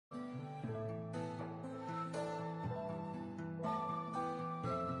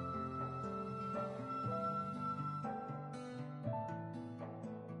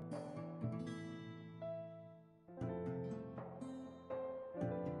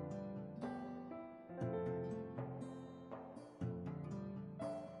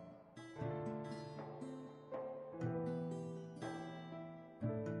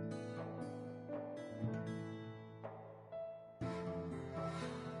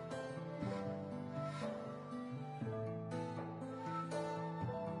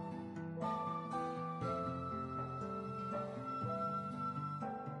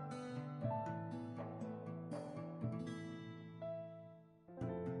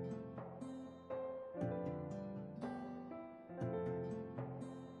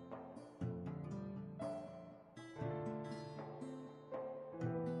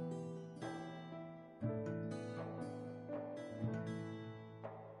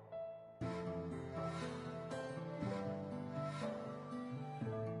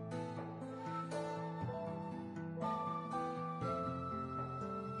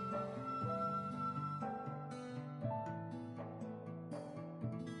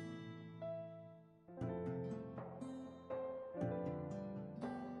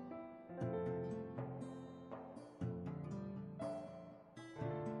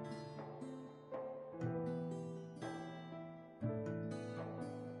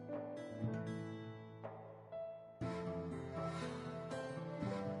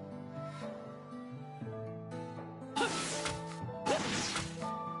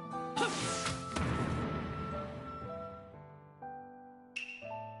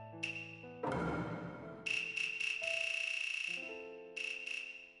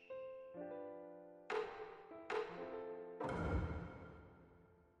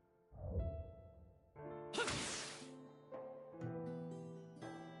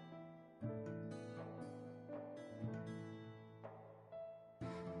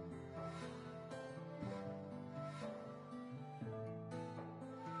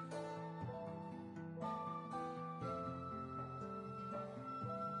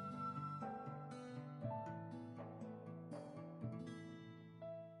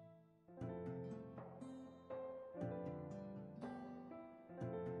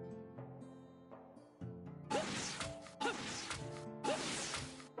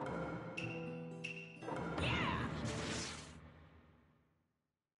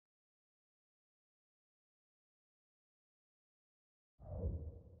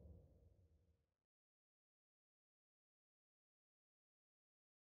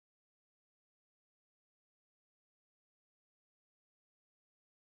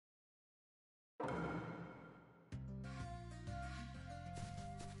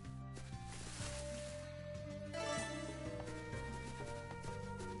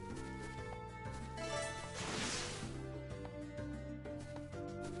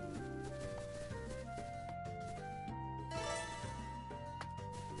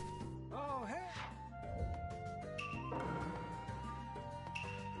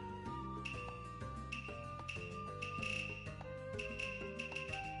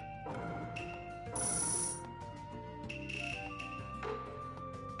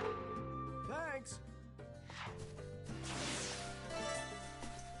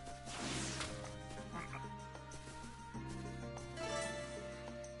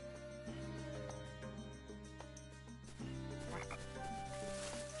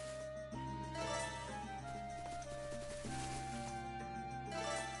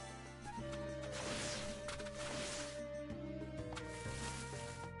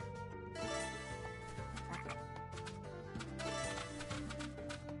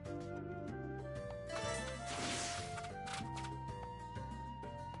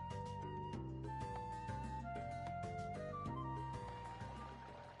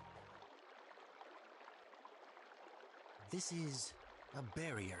This is a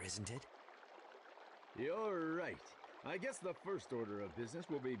barrier, isn't it? You're right. I guess the first order of business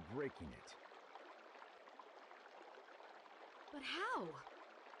will be breaking it. But how?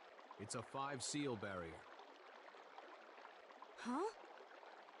 It's a 5-seal barrier. Huh?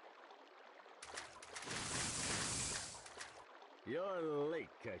 You're late,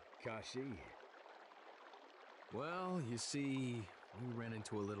 Kakashi. Well, you see, we ran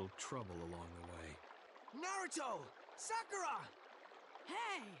into a little trouble along the way. Naruto! Sakura!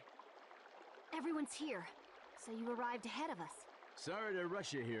 Hey! Everyone's here, so you arrived ahead of us. Sorry to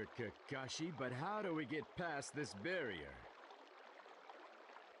rush you here, Kakashi, but how do we get past this barrier?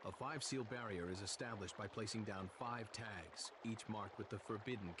 A 5-seal barrier is established by placing down 5 tags, each marked with the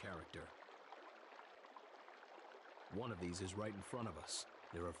forbidden character. One of these is right in front of us.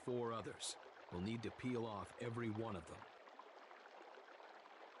 There are 4 others. We'll need to peel off every one of them.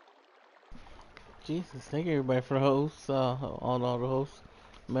 Jesus, thank you everybody for the hosts, all the hosts.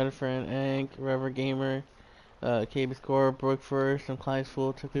 Metafriend, Ank, Rever Gamer, KB Score, Brook First, and Clyde's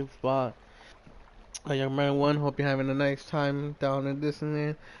Full, Took People's Spot. Young Man 1, hope you're having a nice time down in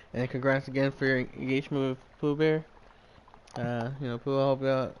Disneyland, and congrats again for your engagement with Pooh Bear. Pooh, I hope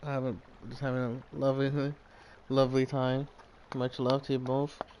y'all having a lovely time. Much love to you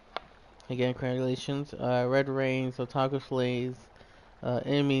both. Again, congratulations. Red Rains, Otaku Slays,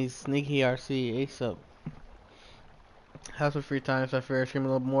 Enemies, Sneaky RC, Ace Up. Have some free time, so I figure stream a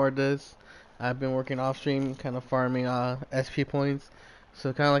little more of this. I've been working off stream, kind of farming SP points.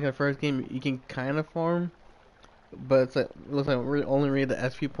 So kind of like in the first game, you can kind of farm, but it's like looks like only read the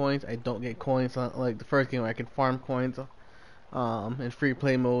SP points. I don't get coins like the first game where I can farm coins in free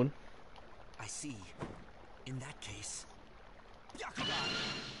play mode. I see. In that case... Yakuza!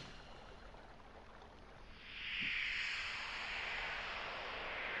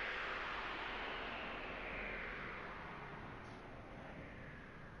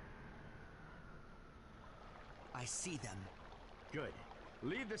 I see them. Good.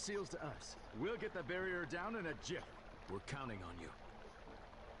 Leave the seals to us. We'll get the barrier down in a jiff. We're counting on you.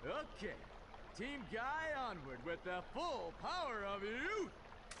 Okay. Team Guy onward with the full power of youth!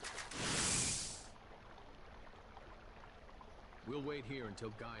 We'll wait here until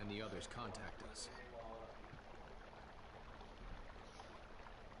Guy and the others contact us.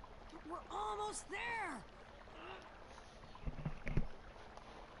 We're almost there!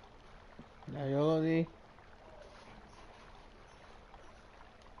 Nayoli.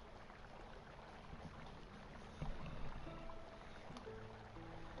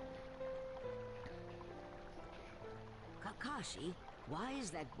 Kakashi, why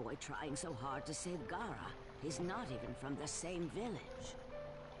is that boy trying so hard to save Gaara? He's not even from the same village.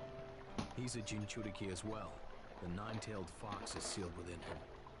 He's a Jinchuriki as well. The 9-tailed fox is sealed within him.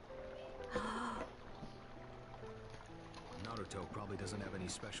 Naruto probably doesn't have any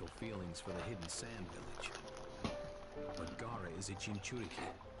special feelings for the Hidden Sand Village. But Gaara is a Jinchuriki,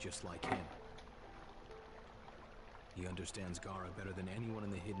 just like him. He understands Gaara better than anyone in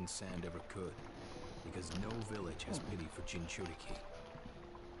the Hidden Sand ever could, because no village has pity for Jinchuriki.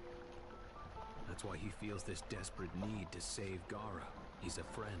 That's why he feels this desperate need to save Gaara. He's a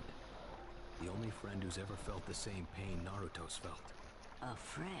friend. The only friend who's ever felt the same pain Naruto's felt. A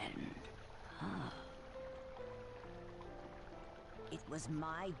friend? Huh. It was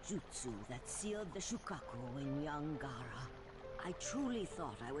my jutsu that sealed the Shukaku in young Gaara. I truly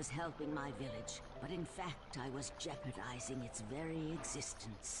thought I was helping my village, but in fact I was jeopardizing its very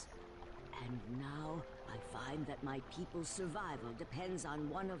existence. And now I find that my people's survival depends on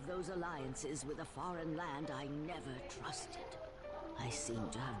one of those alliances with a foreign land I never trusted. I seem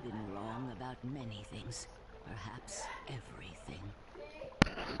to have been wrong about many things, perhaps everything.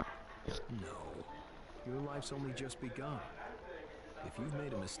 No. Your life's only just begun. If you've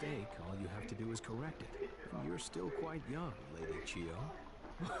made a mistake, all you have to do is correct it. And you're still quite young, Lady Chio.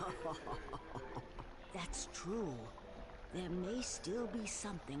 That's true. There may still be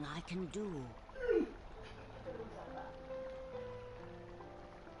something I can do.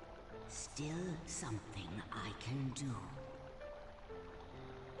 Still something I can do.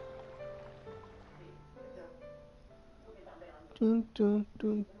 Dun, dun,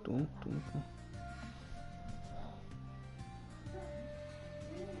 dun, dun, dun, dun.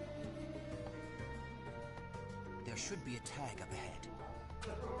 There should be a tag up ahead.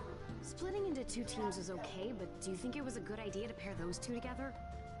 Splitting into 2 teams was okay, but do you think it was a good idea to pair those 2 together?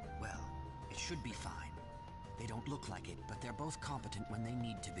 Well, it should be fine. They don't look like it, but they're both competent when they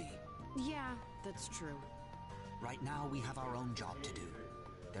need to be. Yeah, that's true. Right now, we have our own job to do.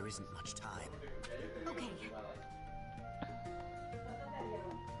 There isn't much time. Okay.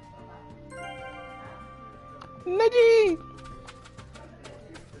 Neji!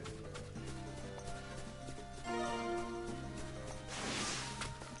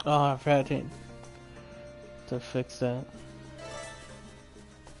 Oh, I forgot to fix that.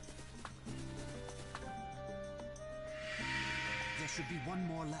 There should be one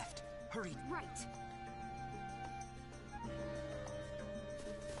more left. Hurry. Right.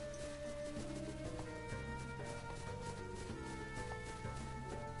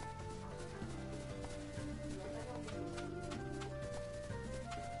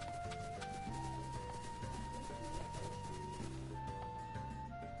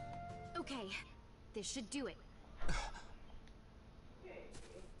 Okay, this should do it.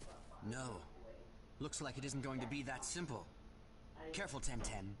 No. Looks like it isn't going to be that simple. Careful,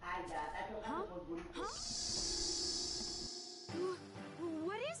 1010. Huh? Huh?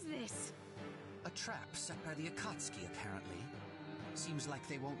 What is this? A trap set by the Akatsuki, apparently. Seems like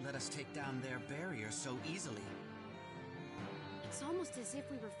they won't let us take down their barrier so easily. It's almost as if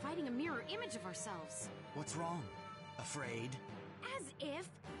we were fighting a mirror image of ourselves. What's wrong? Afraid? As if?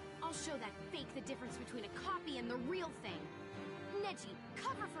 I'll show that fake the difference between a copy and the real thing. Neji,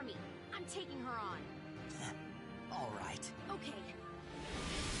 cover for me. I'm taking her on. All right. Okay.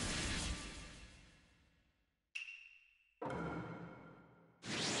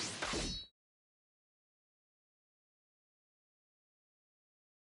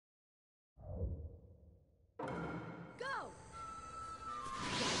 Go!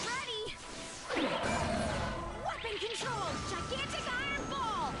 Get ready! Weapon control! Gigantic iron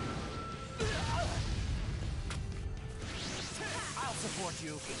ball! I'll support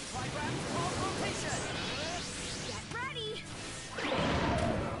you. Trigram full rotation! Get ready!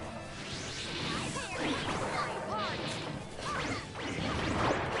 Fly apart!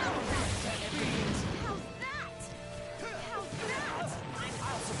 How's that? How's that?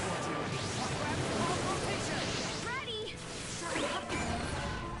 I'll support you. Trigram full rotation! Get ready!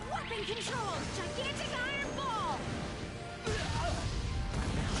 Weapon control! Gigantic iron ball!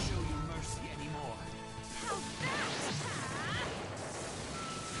 Show you mercy anymore. How's that?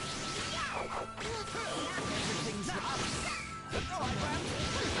 Everything's up.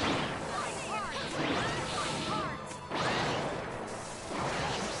 Fly hard! Fly hard!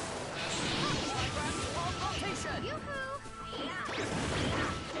 Full rotation! Yoo-hoo!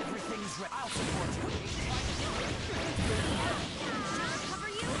 Everything's ready. I'll support you. Cover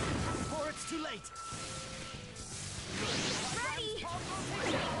you? Before it's too late. Ready!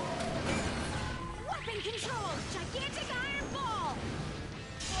 Weapon control! Gigantic iron ball!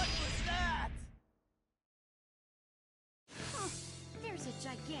 What was that? Huh. There's a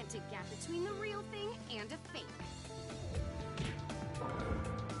gigantic gap between the real thing and a fake.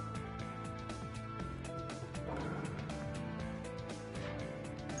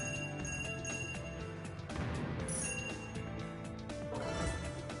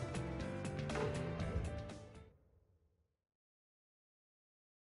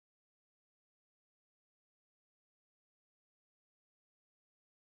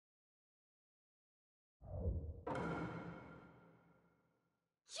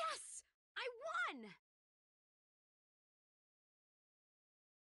 Yes! I won!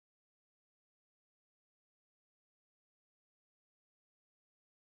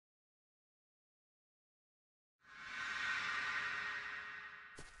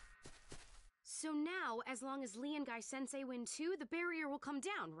 So now, as long as Lee and Guy Sensei win too, the barrier will come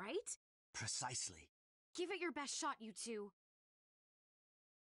down, right? Precisely. Give it your best shot, you two.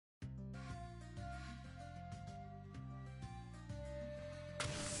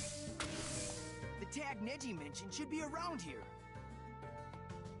 The tag Neji mentioned should be around here.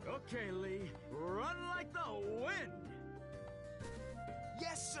 Okay, Lee, run like the wind!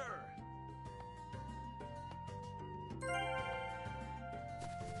 Yes, sir!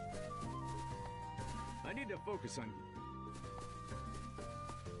 I need to focus on...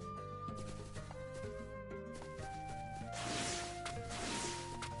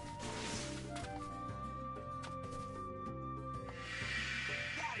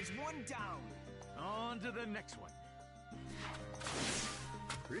 That is one down! On to the next one.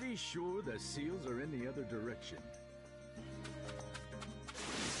 Pretty sure the seals are in the other direction.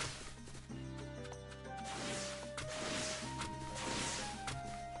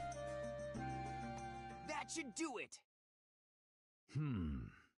 That should do it!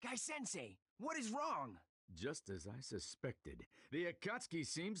 Guy Sensei, what is wrong? Just as I suspected, the Akatsuki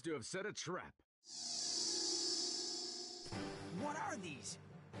seems to have set a trap. What are these?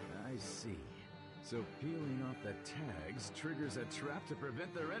 I see. So peeling off the tags triggers a trap to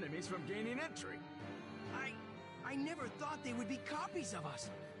prevent their enemies from gaining entry. I never thought they would be copies of us.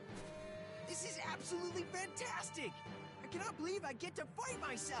 This is absolutely fantastic! I cannot believe I get to fight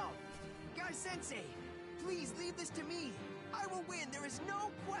myself! Guy Sensei, Please leave this to me. I will win, there is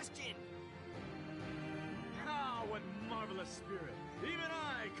no question. Ah, what marvelous spirit. Even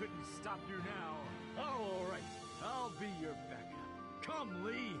I couldn't stop you now. Oh, all right. I'll be your backup. Come,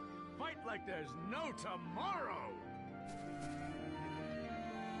 Lee. Fight like there's no tomorrow.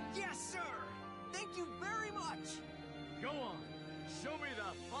 Yes, sir. Thank you very much. Go on. Show me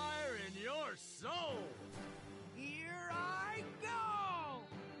the fire in your soul. Here I go!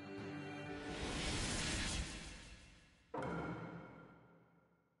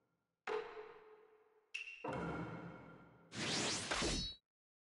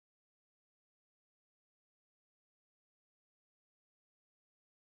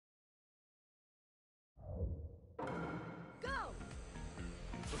 Go!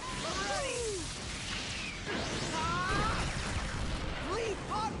 Ready! Leap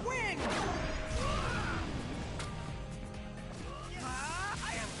on wing!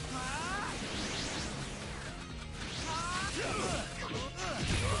 I am...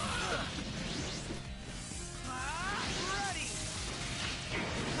 Ready!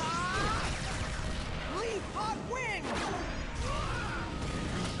 Leap on wing!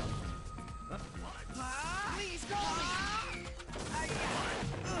 Please go me!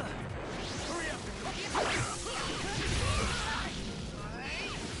 Hurry up.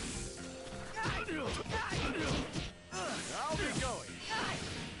 I'll be going.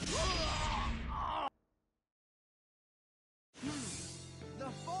 The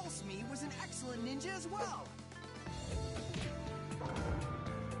false me was an excellent ninja as well.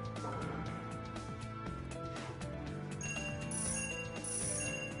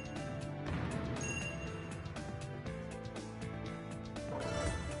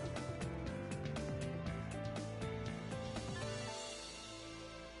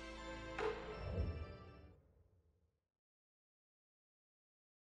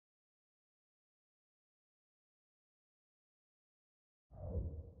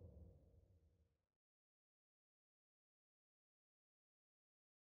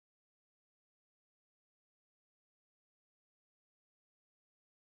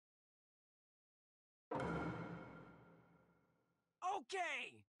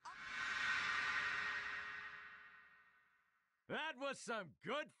 Okay! That was some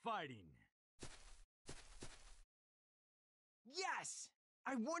good fighting. Yes!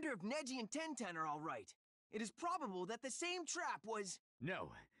 I wonder if Neji and Tenten are alright. It is probable that the same trap was...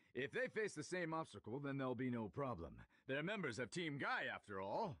 No. If they face the same obstacle, then there'll be no problem. They're members of Team Guy, after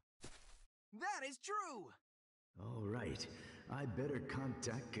all. That is true! All right. I better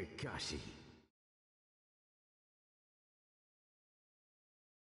contact Kakashi.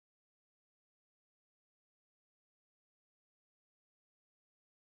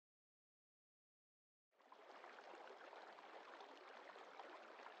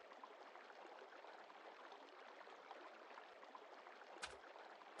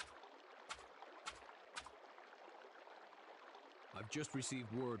 I've just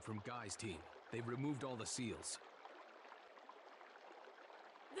received word from Guy's team. They've removed all the seals.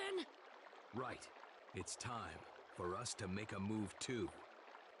 Then... Right. It's time for us to make a move too.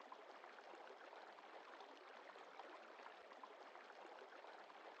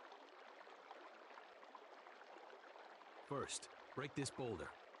 First, break this boulder.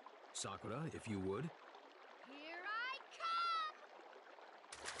 Sakura, if you would. Here I come!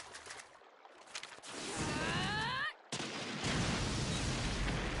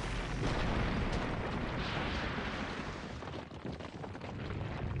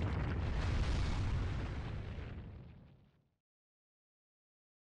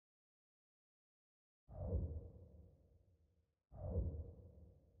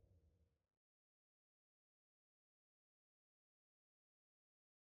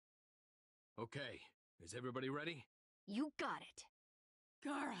 Okay, is everybody ready? You got it.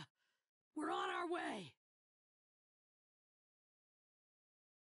 Gara, we're on our way!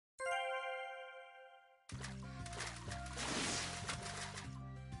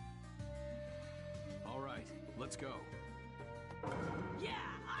 All right, let's go. Yeah,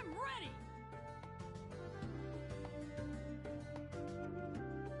 I'm ready!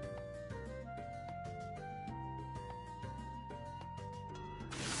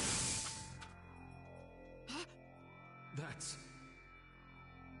 That's...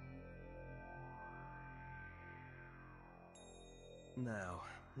 Now,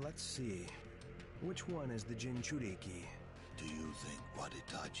 let's see. Which one is the Jinchuriki? Do you think what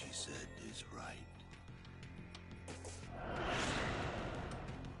Itachi said is right?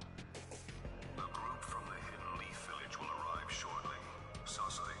 A group from the Hidden Leaf Village will arrive shortly.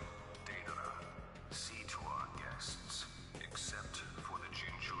 Sasori, Deidara, see to our guests, except for the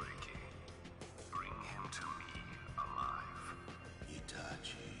Jinchuriki. Bring him to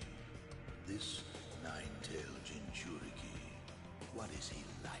this nine-tailed Jinchuriki? What is he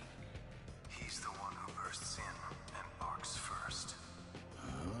like? He's the one who bursts in and barks first.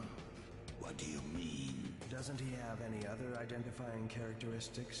 Huh? What do you mean? Doesn't he have any other identifying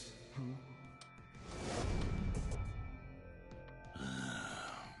characteristics?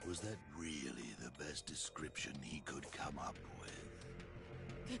 Was that really the best description he could come up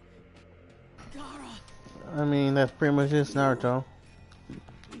with? Gara! I mean, that's pretty much just Naruto.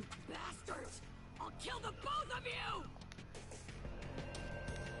 You bastards! I'll kill the both of you!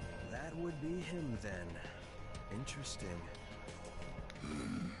 That would be him then. Interesting.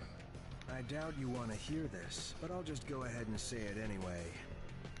 I doubt you want to hear this, but I'll just go ahead and say it anyway.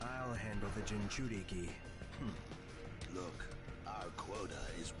 I'll handle the Jinchuriki. Look, our quota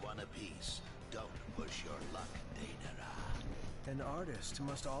is one apiece. Don't push your luck, Dainara. An artist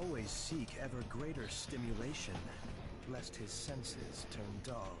must always seek ever greater stimulation, lest his senses turn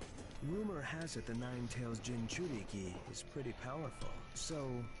dull. Rumor has it the Nine-Tails Jinchuriki is pretty powerful, so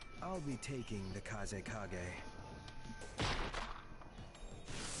I'll be taking the Kazekage.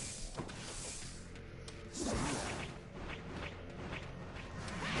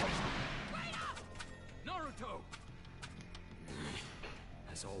 Naruto!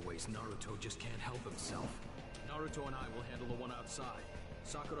 As always, Naruto just can't help himself. Naruto and I will handle the one outside.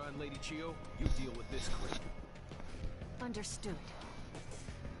 Sakura and Lady Chiyo, you deal with this creep. Understood.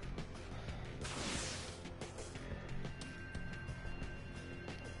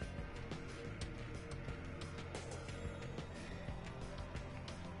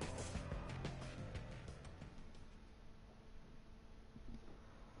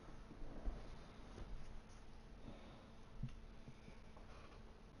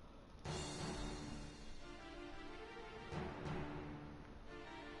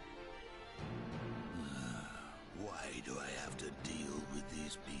 Why do I have to deal with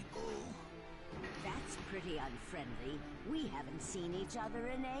these people? That's pretty unfriendly. We haven't seen each other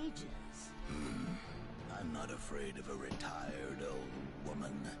in ages. I'm not afraid of a retired old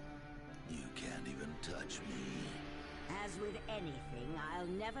woman. You can't even touch me. As with anything, I'll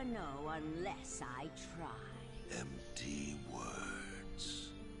never know unless I try. Empty words.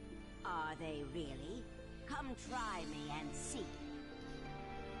 Are they really? Come try me and see.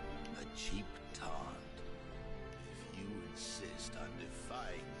 A cheap taunt. If you insist on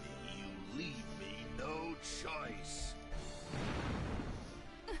defying me, you leave me no choice.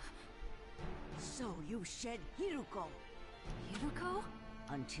 So you shed Hiruko? Hiruko?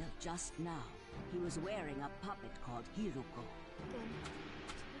 Until just now, he was wearing a puppet called Hiruko. Then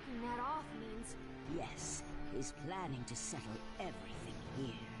taking that off means... Yes, he's planning to settle everything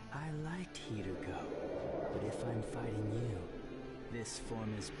here. I liked Hiruko, but if I'm fighting you, this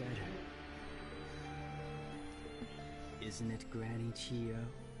form is better. Isn't it, Granny Chiyo?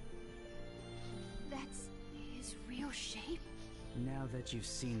 That's his real shape? Now that you've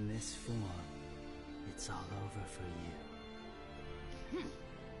seen this form, it's all over for you.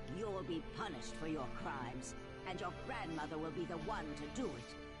 You'll be punished for your crimes, and your grandmother will be the one to do it.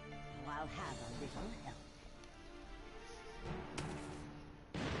 So I'll have a little help.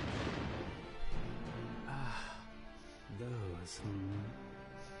 Those,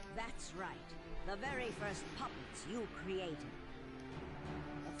 That's right. The very first puppets you created.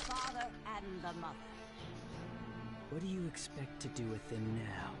 The father and the mother. What do you expect to do with them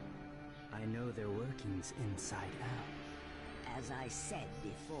now? I know their workings inside out. As I said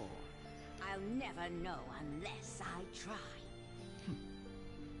before, I'll never know unless I try.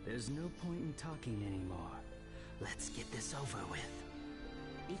 There's no point in talking anymore. Let's get this over with.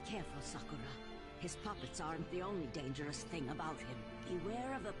 Be careful, Sakura. His puppets aren't the only dangerous thing about him.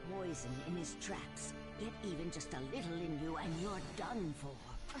 Beware of the poison in his traps. Get even just a little in you and you're done for.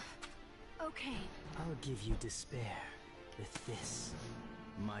 Okay. I'll give you despair with this,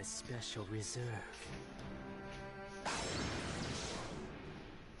 my special reserve.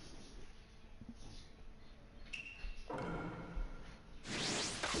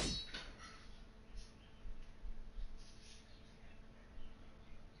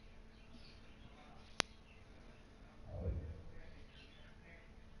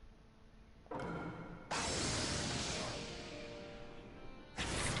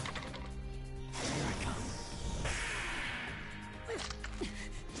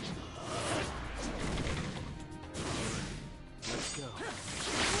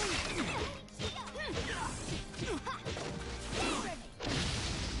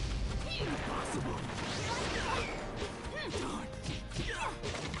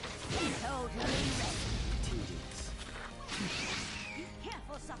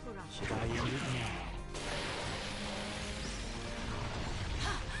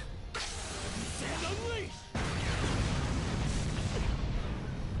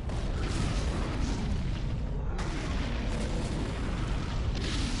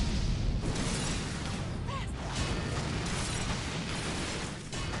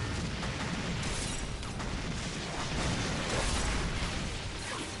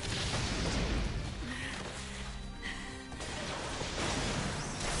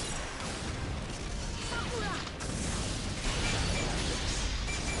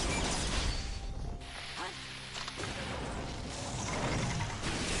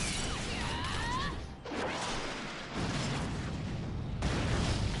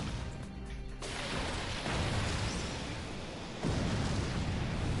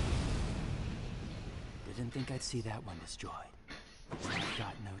 Didn't think I'd see that one destroyed. I've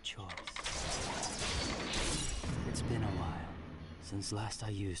got no choice. It's been a while since last I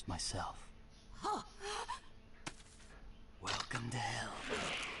used myself. Welcome to hell.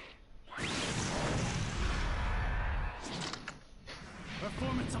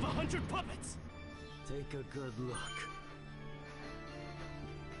 Performance of 100 puppets! Take a good look.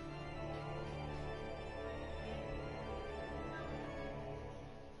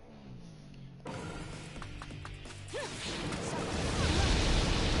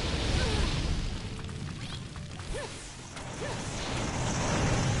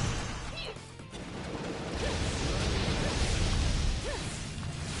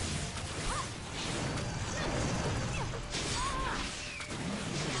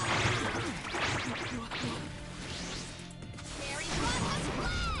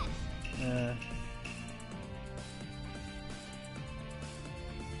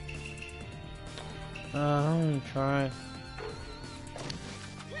 I'm gonna try.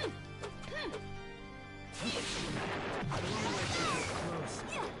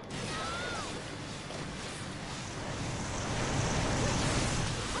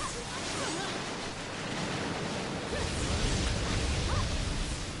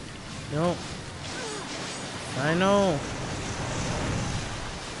 No. I know.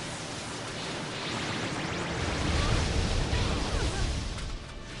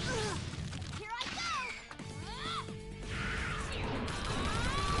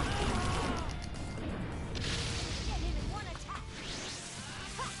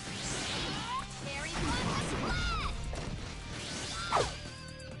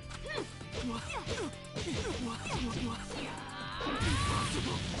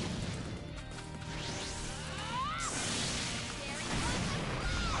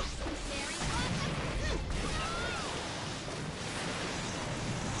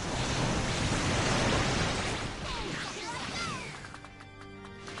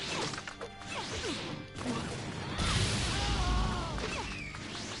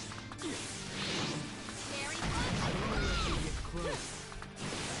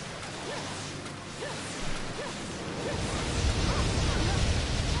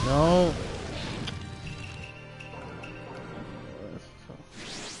 No.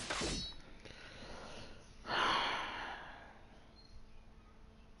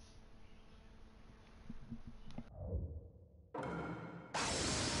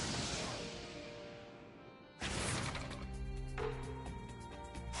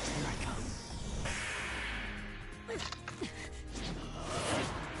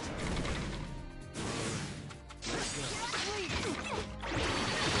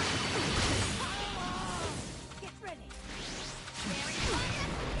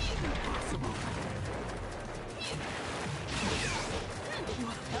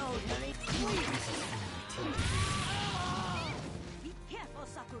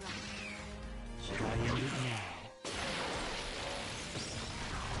 Should I end it now?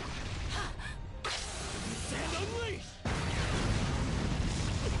 Sand unleashed!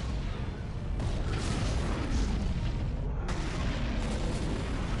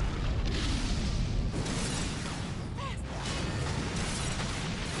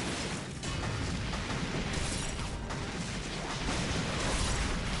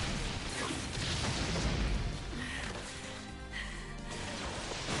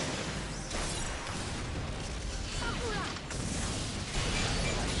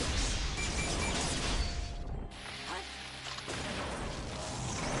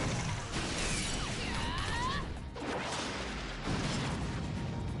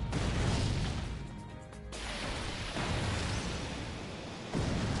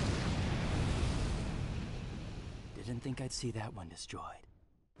 Didn't think I'd see that one destroyed.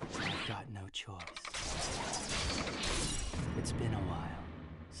 I've got no choice. It's been a while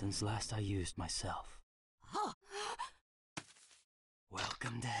since last I used myself.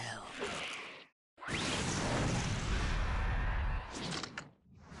 Welcome to hell.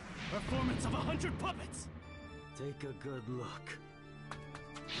 Performance of 100 puppets! Take a good look.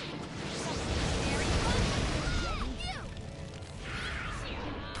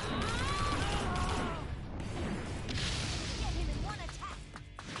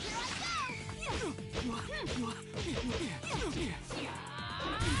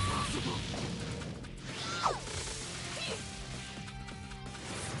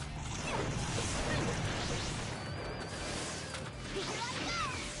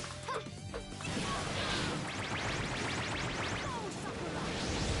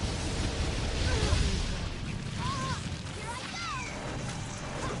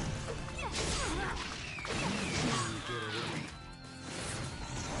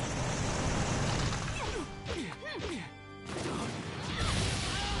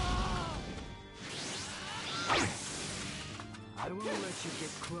 should get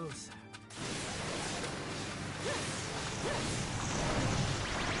closer.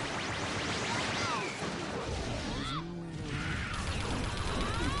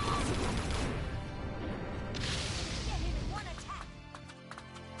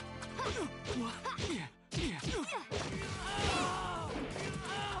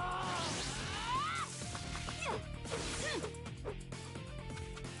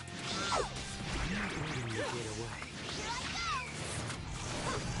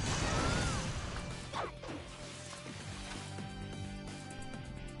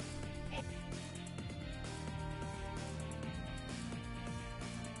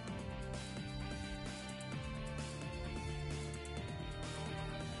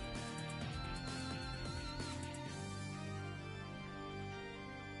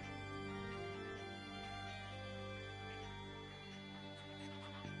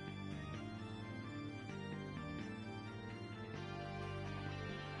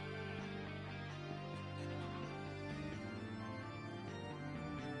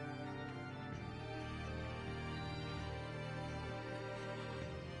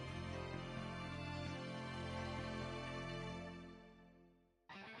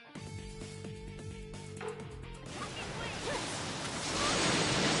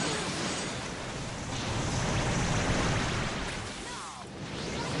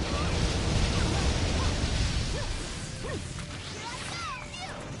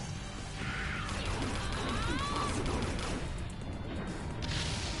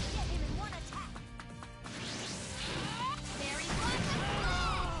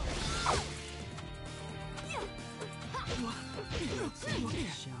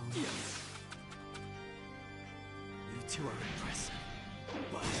 You two are impressive,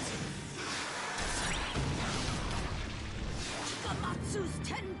 but... Kamatsu's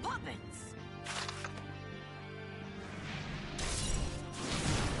 10 puppets!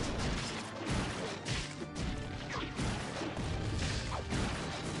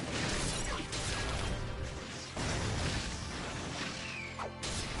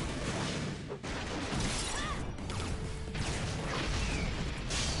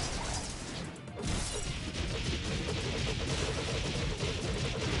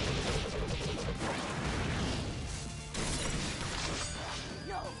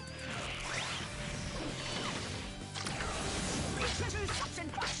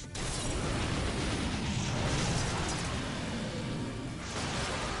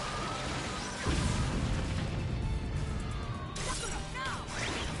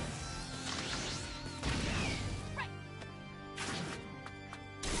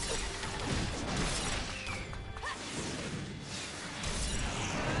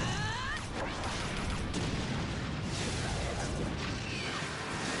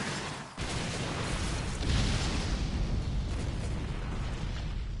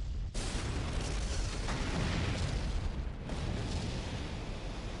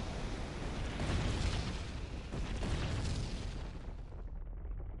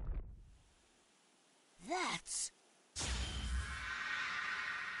 That's... I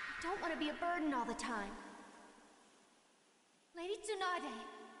don't want to be a burden all the time. Lady Tsunade.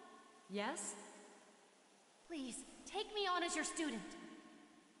 Yes? Please, take me on as your student.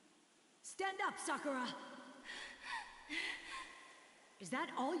 Stand up, Sakura! Is that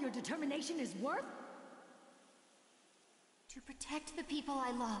all your determination is worth? To protect the people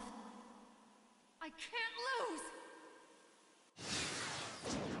I love. I can't lose!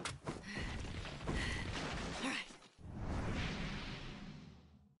 All right.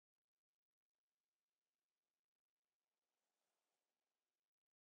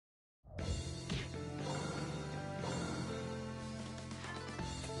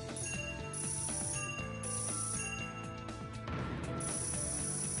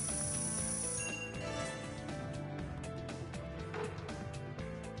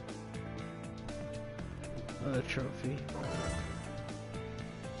 Another trophy.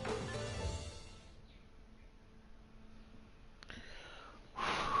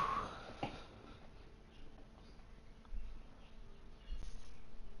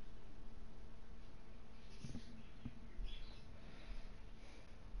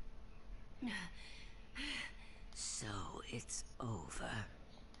 So it's over.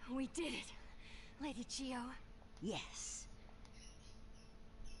 We did it, Lady Chio. Yes.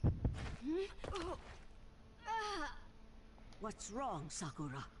 Oh. What's wrong,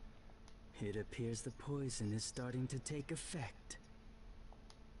 Sakura? It appears the poison is starting to take effect.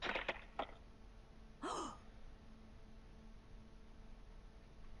 Oh,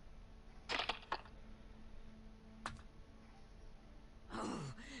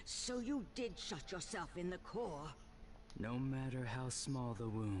 so you did shut yourself in the core. No matter how small the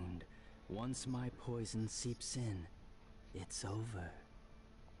wound, once my poison seeps in, it's over.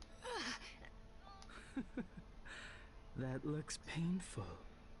 That looks painful.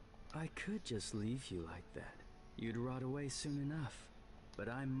 I could just leave you like that. You'd rot away soon enough. But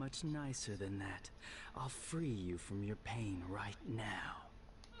I'm much nicer than that. I'll free you from your pain right now.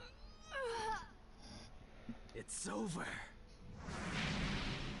 It's over.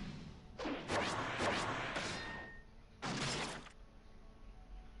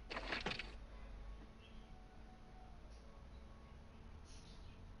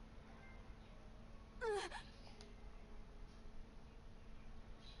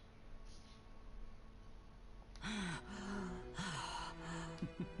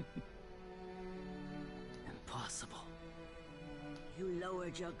 Impossible. You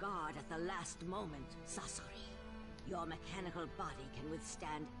lowered your guard at the last moment, Sasori. Your mechanical body can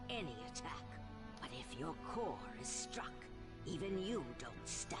withstand any attack. But if your core is struck, even you don't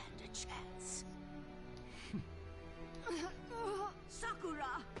stand a chance.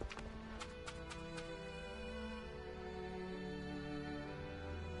 Sakura!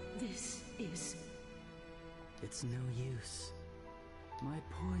 This is... It's no use. My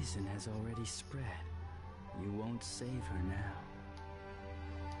poison has already spread. You won't save her now.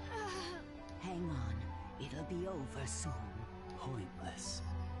 Hang on. It'll be over soon. Pointless.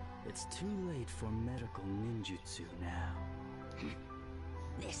 It's too late for medical ninjutsu now.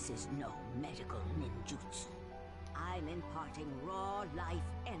 This is no medical ninjutsu. I'm imparting raw life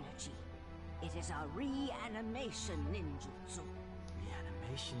energy. It is a reanimation ninjutsu.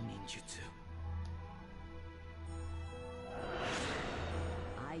 Reanimation ninjutsu?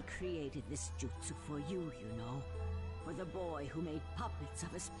 I created this jutsu for you, you know. For the boy who made puppets of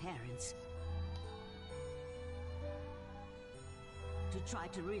his parents. To try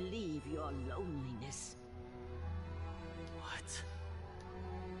to relieve your loneliness. What?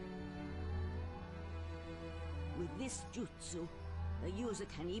 With this jutsu, the user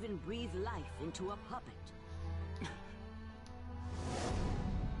can even breathe life into a puppet.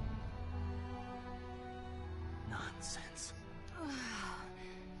 Nonsense.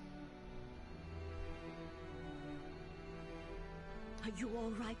 Are you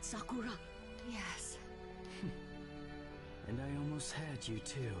all right, Sakura? Yes. And I almost had you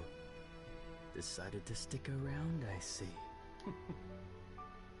too. Decided to stick around, I see.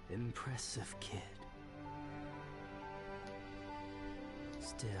 Impressive kid.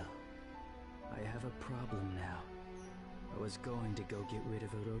 Still, I have a problem now. I was going to go get rid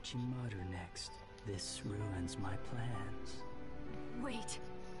of Orochimaru next. This ruins my plans. Wait,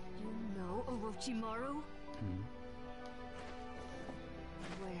 you know Orochimaru? Hmm?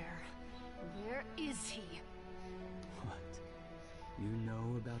 Where is he? What? You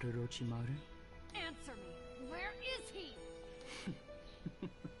know about Orochimaru? Answer me! Where is he?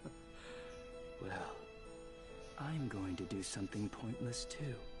 Well, I'm going to do something pointless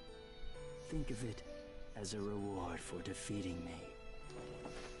too. Think of it as a reward for defeating me.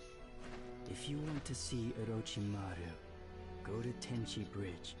 If you want to see Orochimaru, go to Tenchi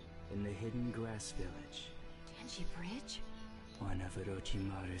Bridge in the Hidden Grass Village. Tenchi Bridge? One of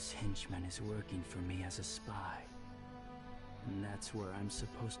Orochimaru's henchmen is working for me as a spy. And that's where I'm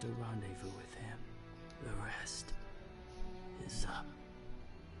supposed to rendezvous with him. The rest is up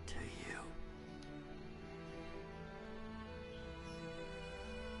to you.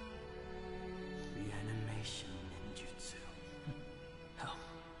 Reanimation ninjutsu. How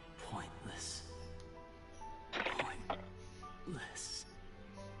pointless. Pointless.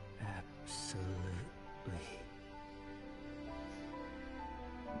 Absolutely.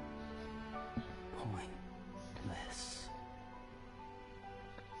 Pointless.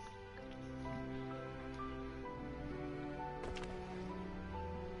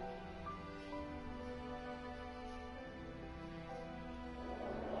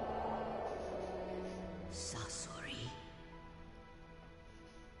 Sasori.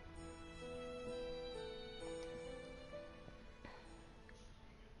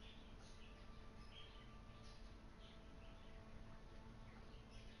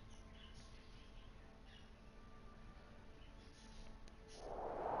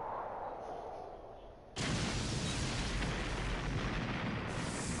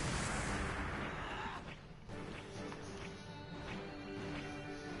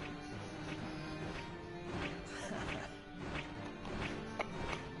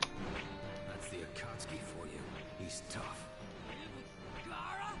 That's the Akatsuki for you. He's tough.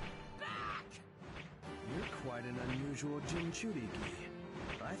 Gaara, back! You're quite an unusual Jinchuriki.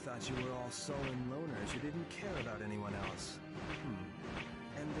 I thought you were all sullen loners who didn't care about anyone else.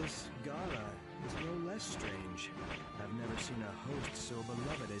 And this Gaara, is no less strange. I've never seen a host so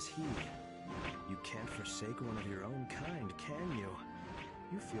beloved as he. You can't forsake one of your own kind, can you?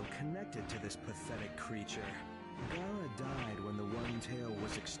 You feel connected to this pathetic creature. Gara died when the One Tail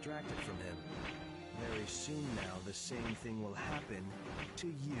was extracted from him. Very soon now, the same thing will happen to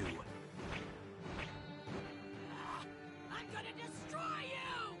you. I'm gonna destroy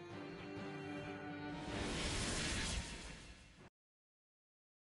you!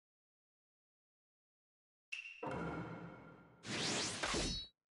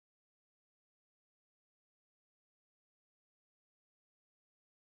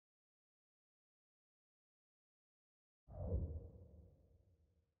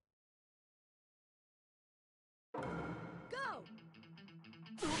 Go!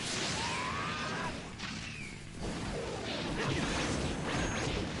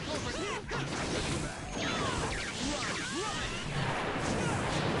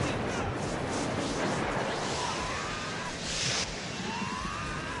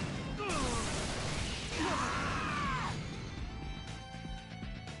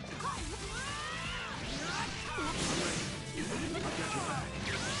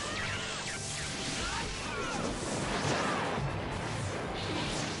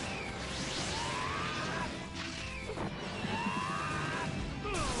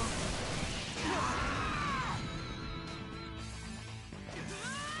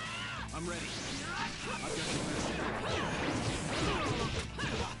 I'm ready. I've got your back.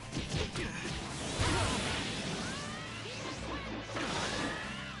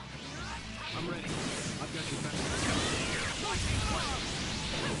 I'm ready. I've got your back.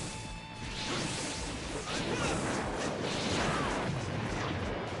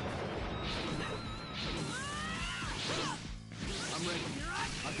 I'm ready.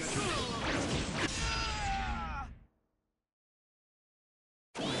 I've got your back.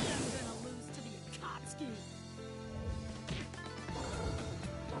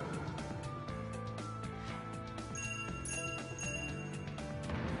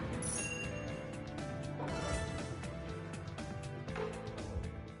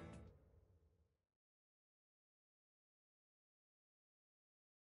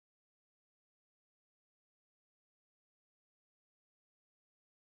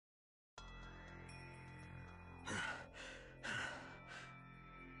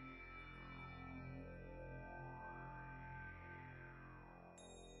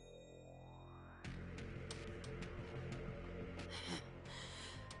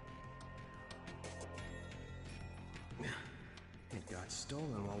 It got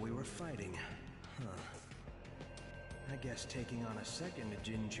stolen while we were fighting. Huh. I guess taking on a second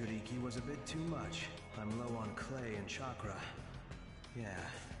Jinchuriki was a bit too much. I'm low on clay and chakra. Yeah,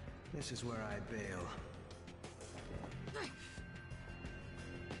 this is where I bail.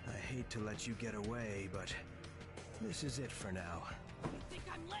 I hate to let you get away, but this is it for now. You think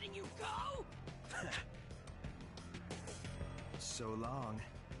I'm letting you go? So long.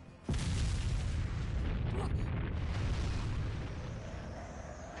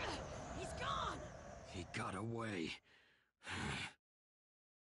 He's gone! He got away.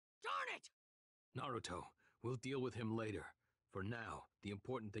 Darn it! Naruto, we'll deal with him later. For now, the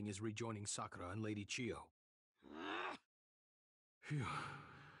important thing is rejoining Sakura and Lady Chiyo. Phew.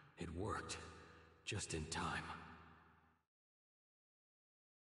 It worked. Just in time.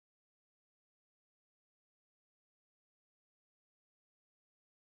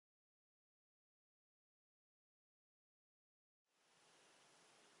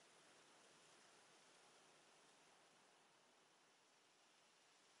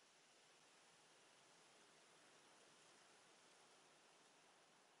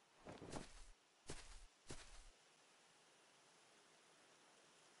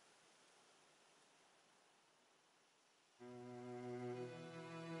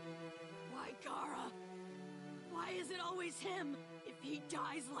 Why, Gara? Why is it always him if he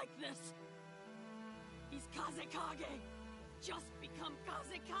dies like this? He's Kazekage! Just become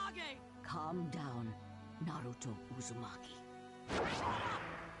Kazekage! Calm down, Naruto Uzumaki.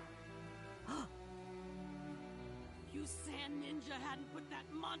 If you Sand Ninja hadn't put that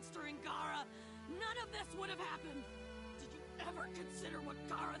monster in Gara, none of this would have happened! Did you ever consider what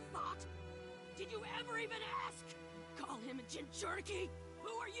Gara thought? Did you ever even ask? Call him a Jinchuriki?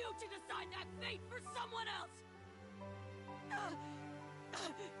 Who are you to decide that fate for someone else?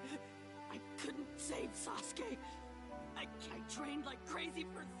 I couldn't save Sasuke. I trained like crazy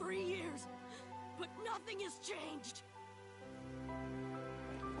for 3 years, but nothing has changed.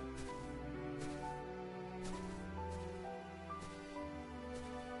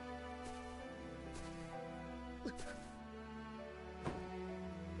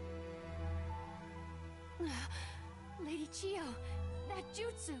 Chio, that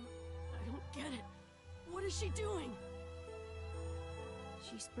jutsu. I don't get it. What is she doing?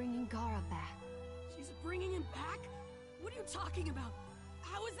 She's bringing Gaara back. She's bringing him back? What are you talking about?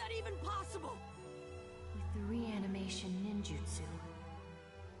 How is that even possible? With the reanimation ninjutsu.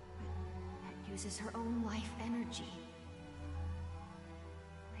 That uses her own life energy.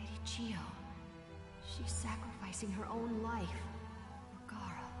 Lady Chio. She's sacrificing her own life for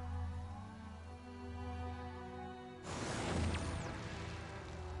Gaara.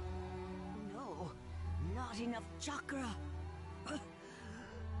 No, not enough chakra.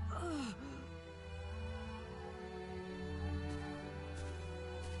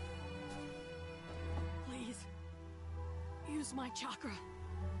 Please, use my chakra.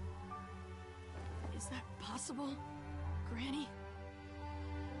 Is that possible, Granny?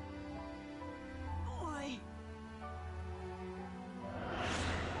 Boy!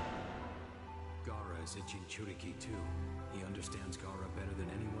 Gaara is a Jinchuriki too. He understands Gaara better than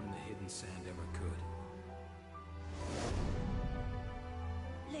anyone in the Hidden Sand ever could.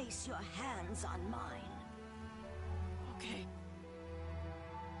 Place your hands on mine. Okay.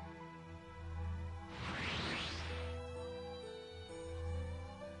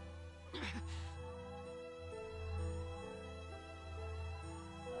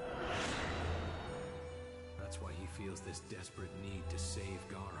 That's why he feels this desperate need to save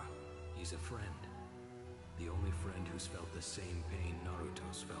Gaara. He's a friend. The only friend who's felt the same pain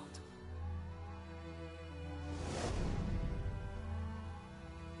Naruto's felt.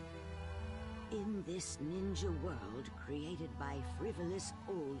 In this ninja world created by frivolous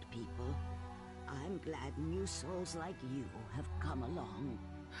old people, I'm glad new souls like you have come along.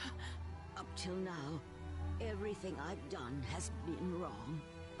 Up till now, everything I've done has been wrong.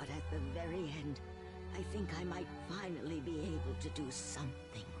 But at the very end, I think I might finally be able to do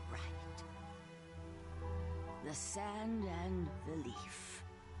something right. The sand and the leaf.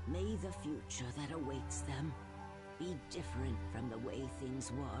 May the future that awaits them be different from the way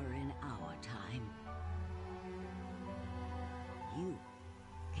things were in our time. You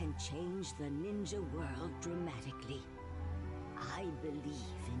can change the ninja world dramatically. I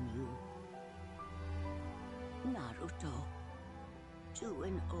believe in you. Naruto, do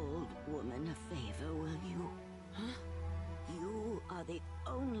an old woman a favor, will you? Huh? You are the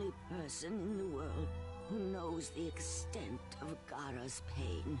only person in the world who knows the extent of Gaara's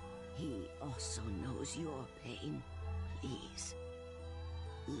pain. He also knows your pain. Please,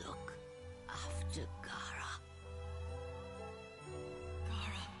 look after Gaara.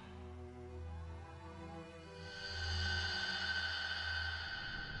 Gaara.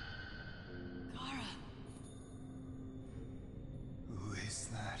 Gaara. Who is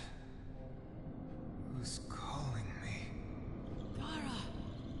that? Who's calling me? Gaara.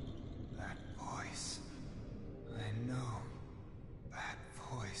 That voice. I know. That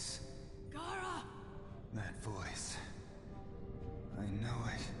voice. Gaara! That voice. I know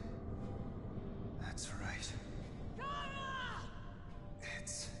it. That's right. Gaara!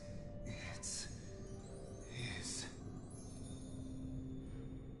 It's his.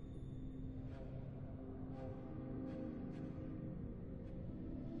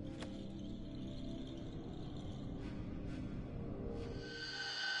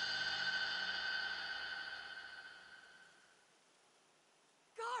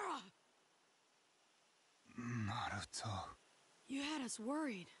 Gaara! Naruto, You had us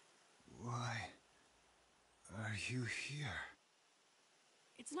worried. why are you here?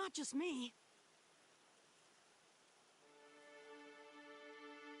 It's not just me.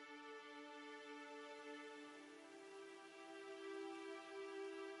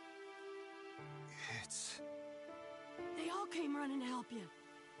 It's... They all came running to help you.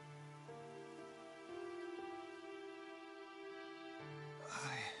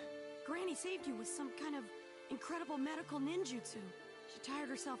 Granny saved you with some kind of incredible medical ninjutsu. She tired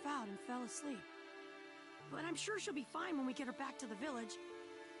herself out and fell asleep. But I'm sure she'll be fine when we get her back to the village.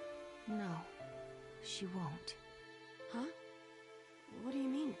 No, she won't. Huh? What do you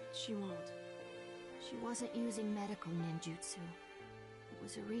mean, she won't? She wasn't using medical ninjutsu. It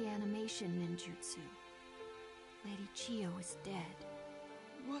was a reanimation ninjutsu. Lady Chio is dead.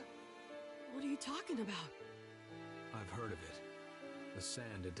 What are you talking about? I've heard of it. The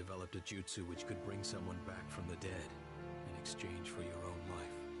Sand had developed a jutsu which could bring someone back from the dead in exchange for your own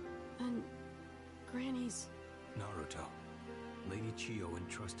life. And Granny's... Naruto, Lady Chio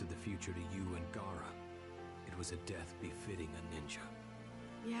entrusted the future to you and Gaara. It was a death befitting a ninja.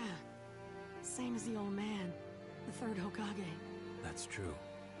 Yeah, same as the old man, the third Hokage. That's true.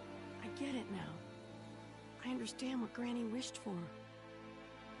 I get it now. I understand what Granny wished for.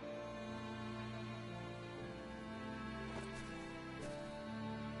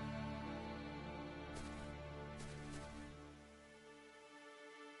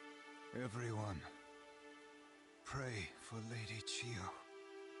 Everyone, pray for Lady Chiyo.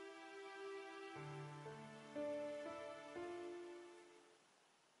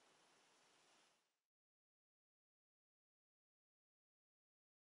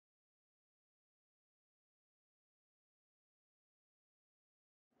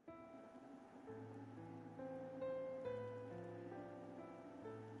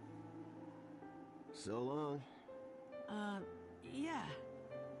 So long. Yeah.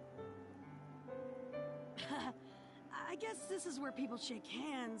 I guess this is where people shake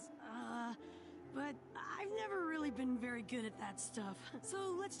hands, but I've never really been very good at that stuff.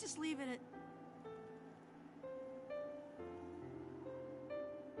 So let's just leave it at...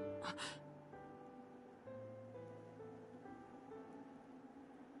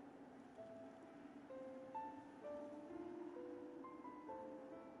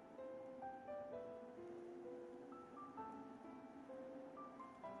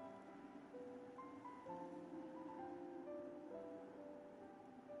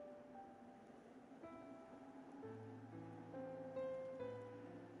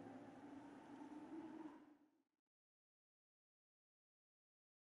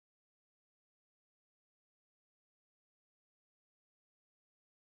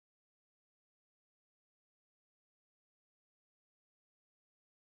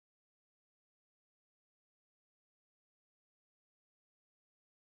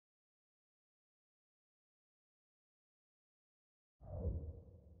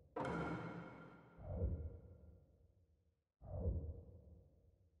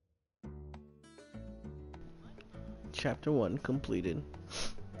 Chapter 1 completed.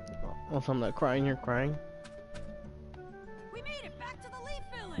 Also, I'm not crying, you're crying. We made it back to the Leaf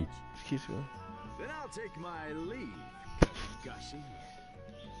Village! Excuse me. Then I'll take my leave, Kakashi.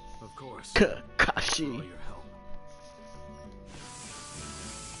 Of course. Kakashi. For all your help.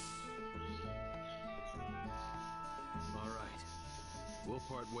 All right. We'll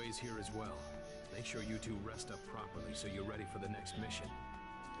part ways here as well. Make sure you two rest up properly so you're ready for the next mission.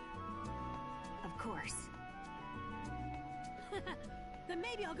 Of course. Then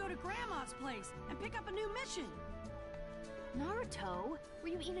maybe I'll go to Grandma's place and pick up a new mission. Naruto, were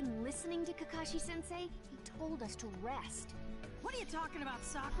you even listening to Kakashi-sensei? He told us to rest. What are you talking about,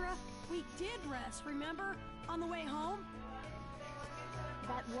 Sakura? We did rest, remember? On the way home?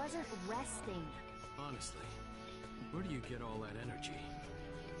 That wasn't resting. Honestly, where do you get all that energy?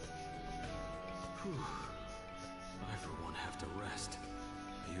 Whew. I, for one, have to rest.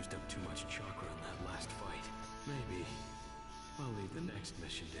 I used up too much chakra in that last fight. Maybe I'll leave the next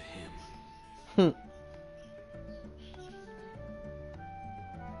mission to him.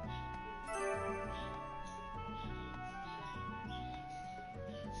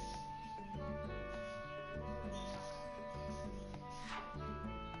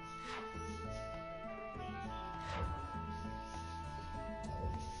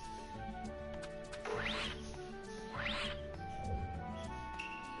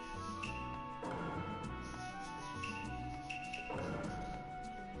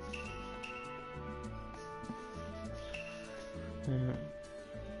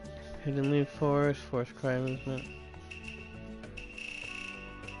 Hidden Leaf Forest, Forest Crime Movement.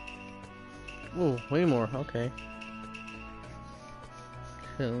 Ooh, way more, okay.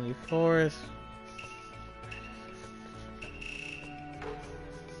 Hidden Leaf Forest.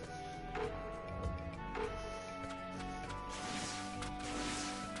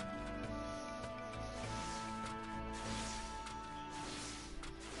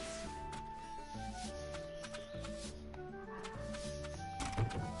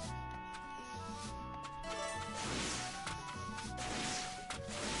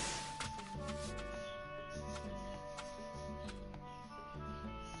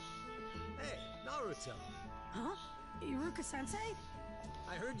 Naruto. Huh? Iruka-sensei?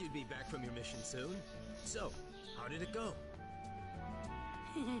 I heard you'd be back from your mission soon. So, how did it go?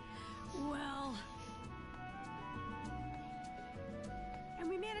 Well... And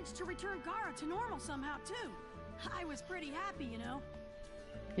we managed to return Gaara to normal somehow, too. I was pretty happy, you know.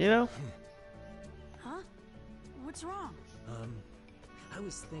 You know? Huh? What's wrong? I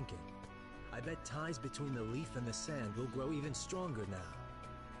was thinking. I bet ties between the leaf and the sand will grow even stronger now.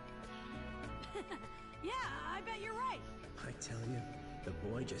 Yeah, I bet you're right. I tell you, the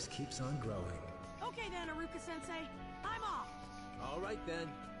boy just keeps on growing. Okay then, Iruka-sensei. I'm off. All right then.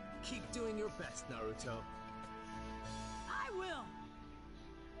 Keep doing your best, Naruto. I will.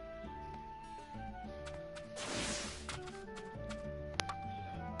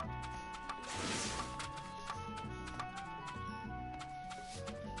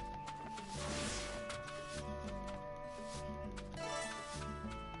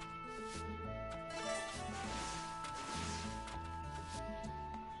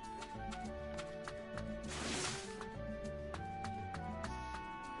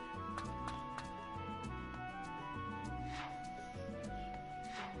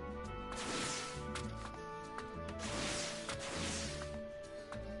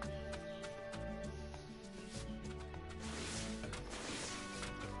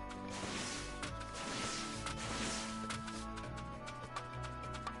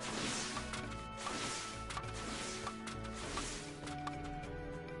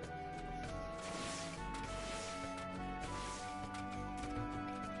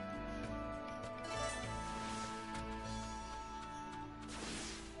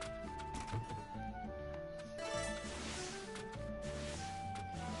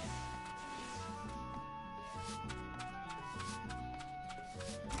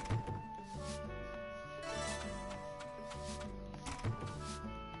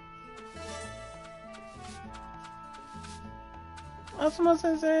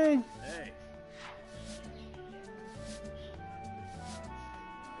 Asuma-sensei! Hey.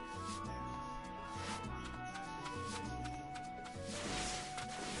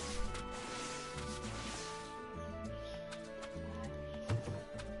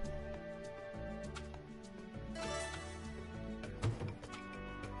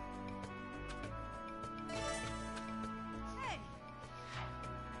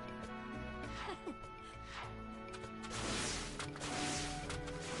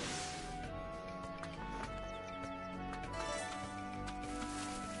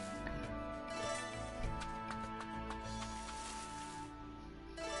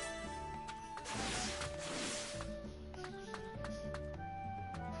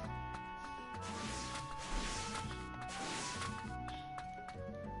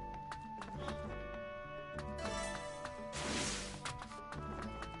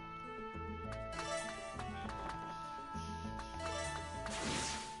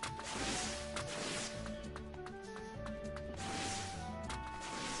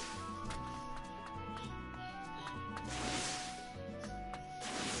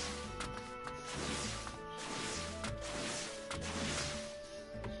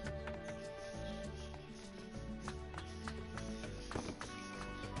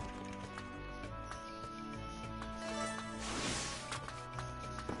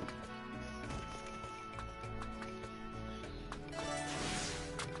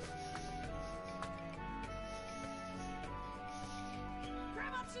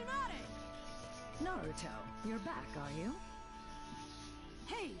 Naruto, you're back, are you?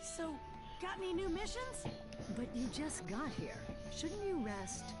 Hey, so, got any new missions? But you just got here. Shouldn't you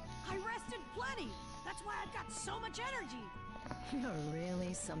rest? I rested plenty! That's why I've got so much energy! You're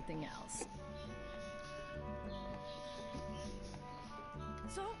really something else.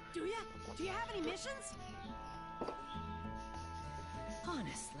 So, do you have any missions?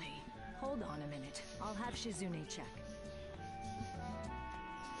 Honestly, hold on a minute. I'll have Shizune check.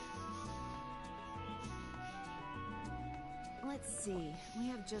 Let's see. We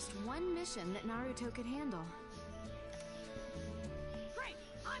have just one mission that Naruto could handle. Great!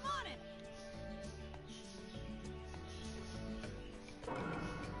 I'm on it!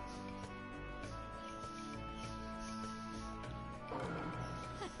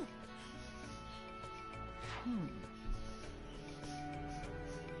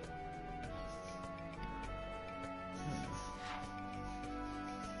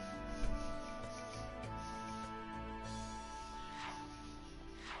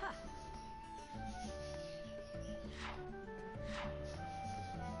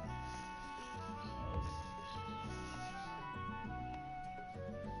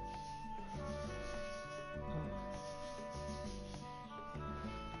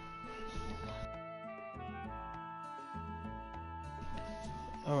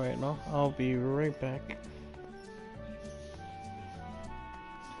 Alright, no, I'll be right back.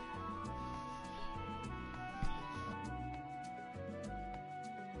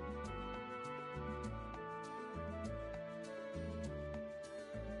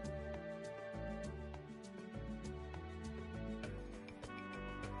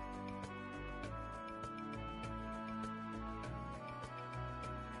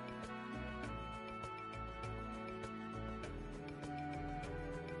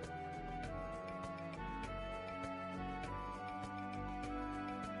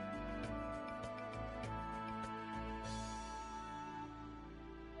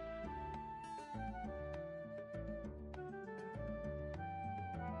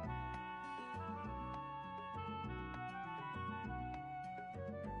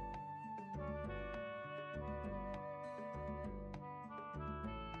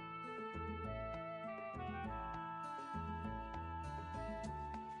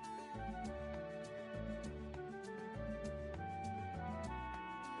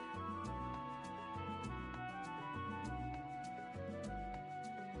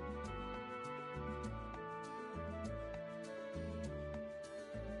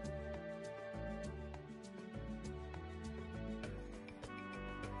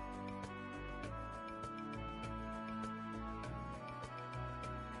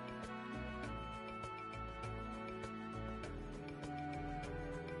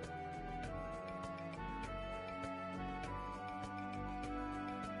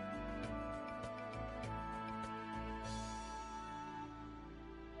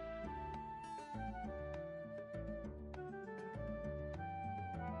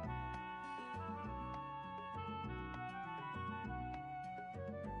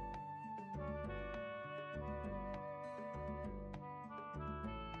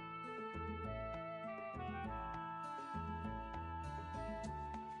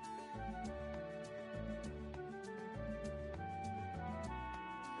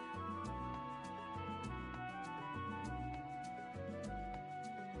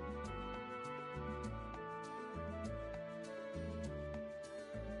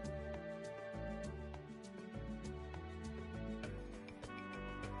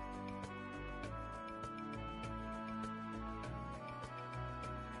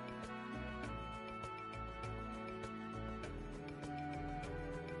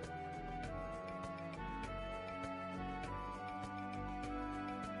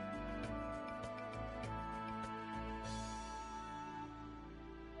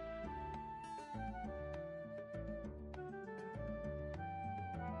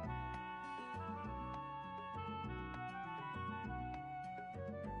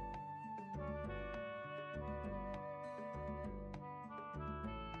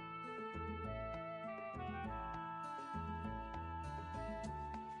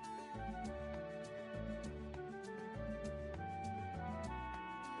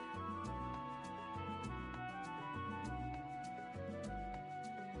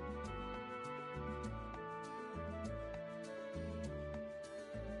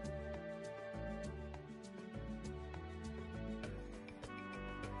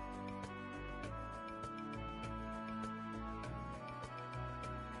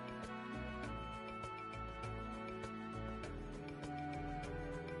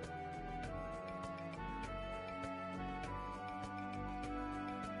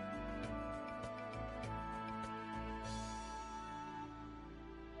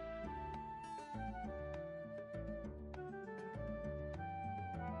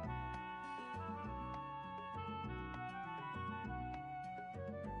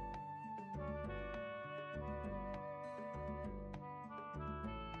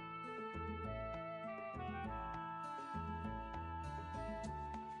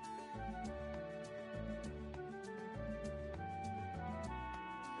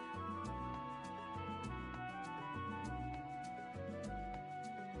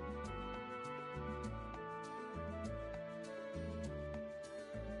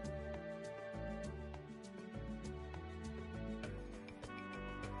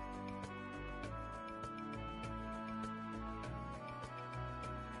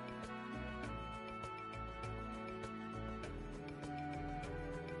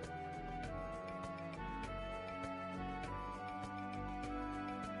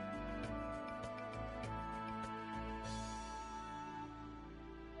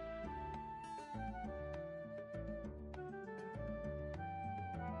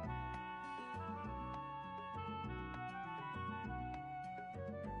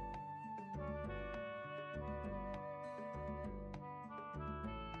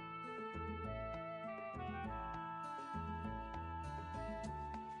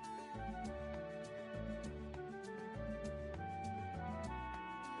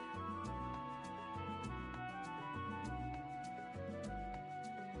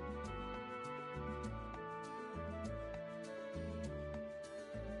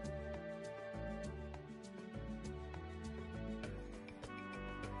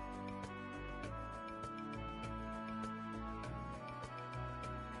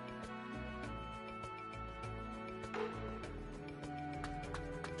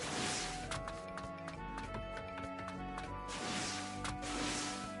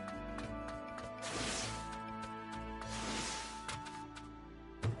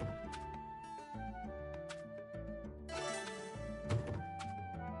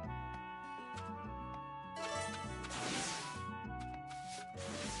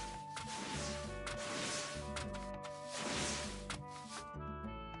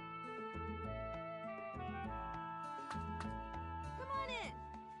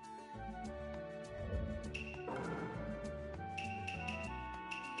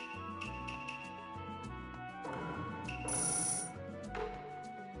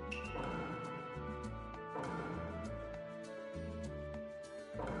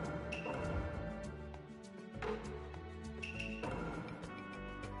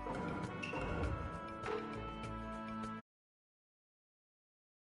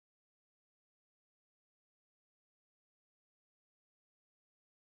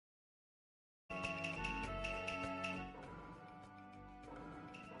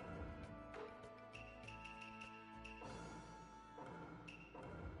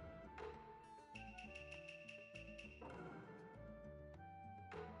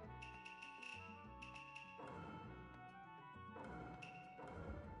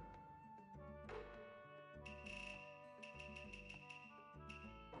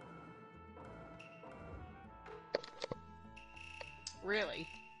 Really?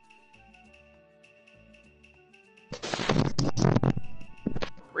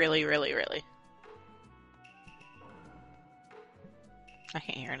 Really, really, really. I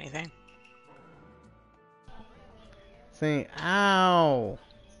can't hear anything. Saying, ow!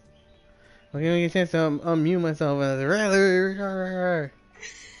 Okay, let me get a chance to unmute myself.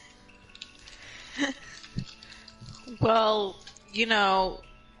 Well, you know,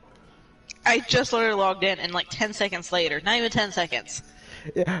 I just literally logged in and like 10 seconds later, not even 10 seconds.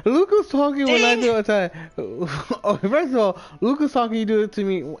 Yeah, Luke was talking when I do it all the time. Oh, first of all, Luke was talking, you do it to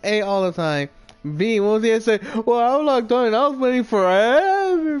me A all the time. B, what was he say? Well, I was locked on and I was waiting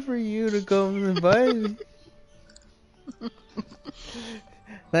forever for you to come and invite me.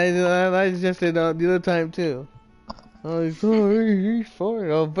 I just did the other time too. I was like, oh, he's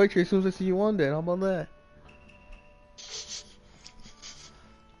fine. I'll invite you as soon as I see you one day. How about that?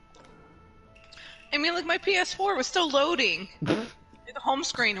 I mean, like, my PS4 was still loading the home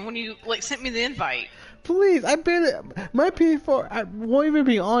screen when you, like, sent me the invite. Please, I bet my PS4 I won't even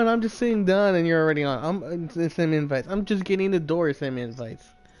be on. I'm just sitting down and you're already on. I'm sending me invites. I'm just getting in the door to send me invites.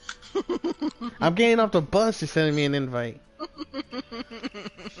 I'm getting off the bus to send me an invite.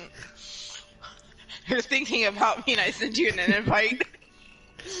 You're thinking about me and I sent you an invite.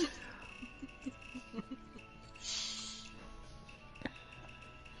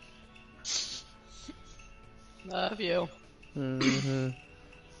 Love you. Mm-hmm.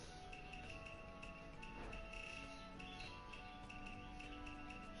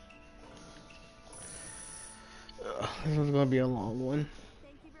 This one's gonna be a long one.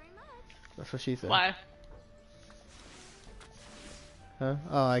 Thank you very much. That's what she said. Why? Huh?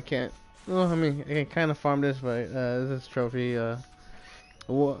 Oh, I can't. Well, I mean, I can kind of farm this, but this is trophy.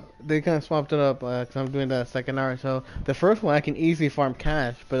 Well, they kind of swapped it up because I'm doing the second hour. So the first one I can easily farm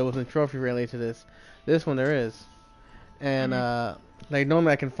cash, but it wasn't trophy related to this. This one there is, and like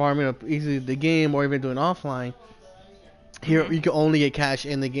normally I can farm easily the game or even doing offline. Here you can only get cash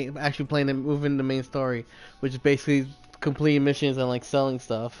in the game, actually playing and moving the main story, which is basically completing missions and like selling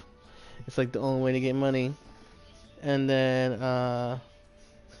stuff. It's like the only way to get money. And then I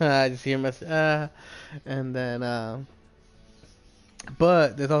just hear message. And then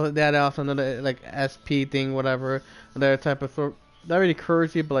but there's also another like SP thing, whatever, another type of not really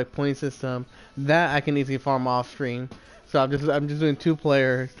currency, but like point system that I can easily farm off stream. So I'm just doing 2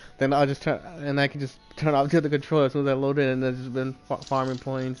 players. Then I'll just turn and I can just turn off the other controller as soon as I load it, and then just been farming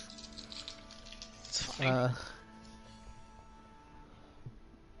points. It's funny.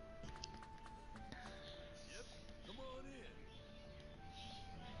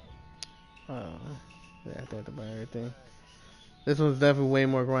 Yeah, I think about everything. This one's definitely way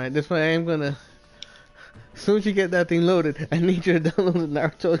more grind. This one I am gonna. As soon as you get that thing loaded, I need you to download the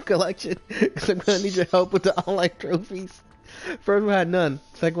Naruto collection because I'm gonna need your help with the online trophies. First one had none.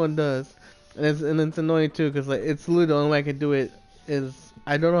 Second one does, and it's annoying too because like it's literally the only way I can do it is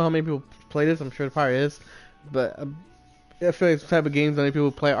I don't know how many people play this. I'm sure it probably is, but I feel like this type of games only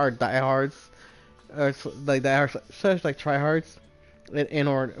people play are diehards, or like diehards, such like tryhards, and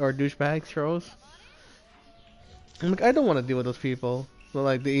or douchebags trolls. I'm like, I don't want to deal with those people. So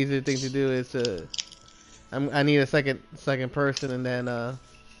like the easier thing to do is to I need a second person, and then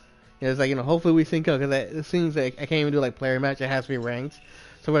it's like hopefully we sync up because it seems like I can't even do like player match. It has to be ranked.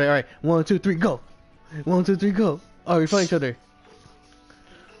 So we're like, all right, 1, 2, 3, go. 1, 2, 3, go. Oh, we find each other.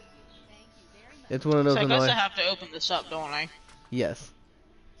 It's one of those. So I guess I have to open this up, don't I? Yes.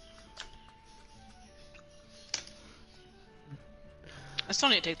 I still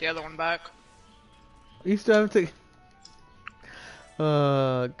need to take the other one back. You still have to.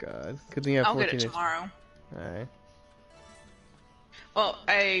 Oh god. Good thing you have I'll 14 get it days. tomorrow. Alright. Well,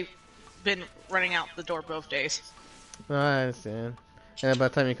 I've been running out the door both days. Oh, I understand. And by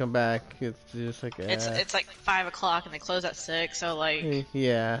the time you come back, it's just like It's like 5 o'clock and they close at 6, so like.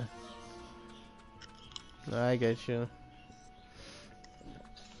 Yeah. I get you.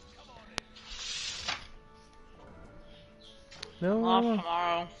 No. Off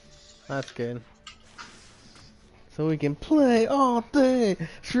tomorrow. That's good. So we can play all day,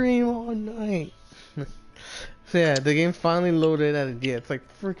 stream all night. So yeah, the game finally loaded at it's like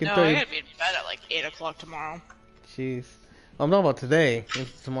freaking. No, 30. I gotta be in bed at like 8 o'clock tomorrow. Jeez. I'm talking about today.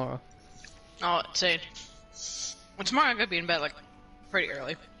 It's tomorrow. Oh, insane. Well, tomorrow I'm gonna be in bed like pretty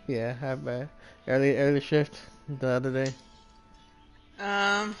early. Yeah, have early shift the other day.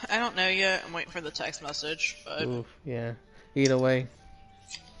 I don't know yet. I'm waiting for the text message, but Oof, yeah. Either way.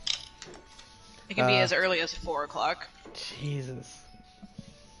 It can be as early as 4 o'clock. Jesus.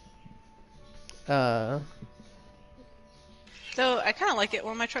 So I kind of like it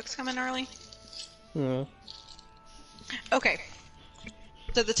when my trucks come in early. Yeah. Okay.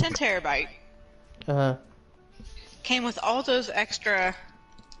 So the 10 terabyte Uh-huh. came with all those extra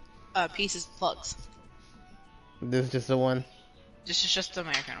pieces of plugs. This is just the one. This is just the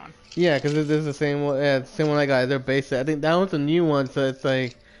American one. Yeah, because this is the same one. Yeah, it's the same one I got. They're basic. I think that one's a new one, so it's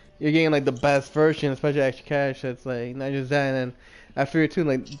like you're getting like the best version, especially extra cash. So it's like not just that, and then I figured too,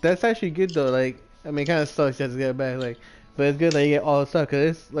 like that's actually good though. Like I mean, it kind of sucks just to get it back, like, but it's good that you get all the stuff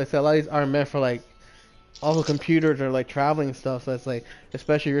because it's like I said, a lot of these aren't meant for like all the computers or like traveling stuff. So it's like,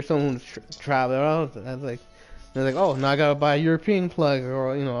 especially if you're someone who's traveling around, that's like they're like, oh, now I gotta buy a European plug,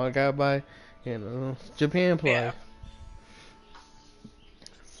 or I gotta buy Japan plug. Yeah.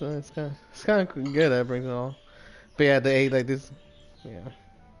 So it's kind of good that it brings it all. But yeah, the 8 like this, yeah.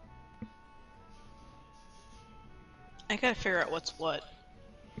 I gotta figure out what's what.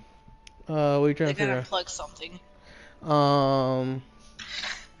 What are you trying They to figure gotta out? plug something. Well,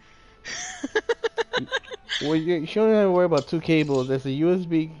 you only have to worry about 2 cables. There's the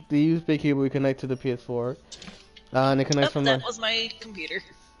USB cable you connect to the PS4, and it connects from that was my computer.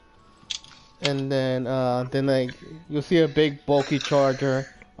 and then like you'll see a big bulky charger.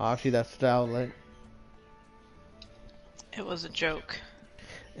 Obviously, that's the outlet. It was a joke.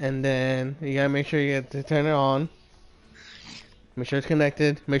 And then you gotta make sure you get to turn it on. Make sure it's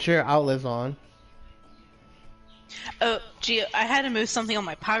connected. Make sure your outlet's on. Oh, gee, I had to move something on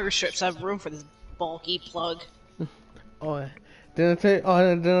my power strip so I have room for this bulky plug. Oh, didn't I tell you?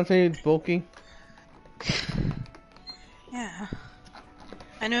 Oh, didn't I tell you it's bulky? Yeah,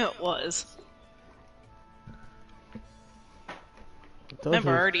 I knew it was.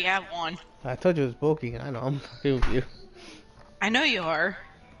 Remember, I already have one. I told you it was bulky. I know. I'm fucking with you. I know you are.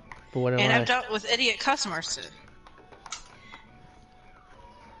 But what am and I? I've dealt with idiot customers too.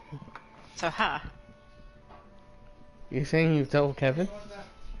 So, You saying you've dealt with Kevin?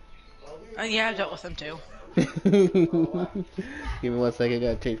 Yeah, I've dealt with him too. Give me 1 second. I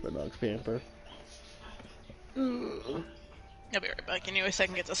gotta change my dog's pamper. I'll be right back anyway so I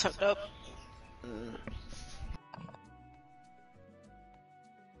can get this hooked up.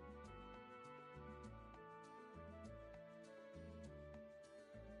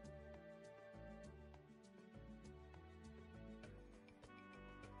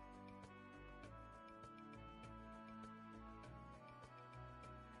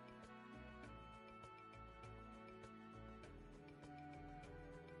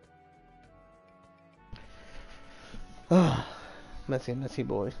 Messy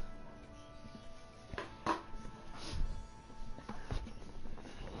boy.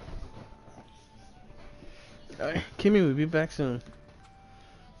 Alright, Kimmy will be back soon.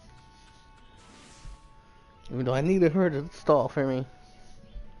 Even though I needed her to stall for me.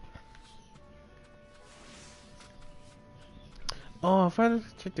 Oh, if I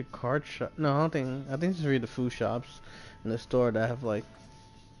just check the card shop. No, I think just read the food shops in the store that have like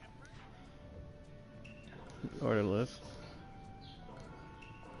order list.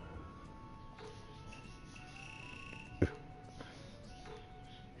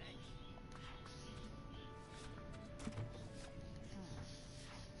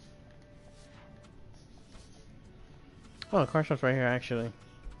 Oh, the car shop's right here, actually.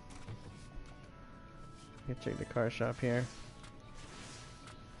 You can check the car shop here.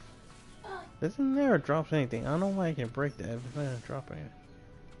 This never drops anything. I don't know why I can break that if I don't drop anything.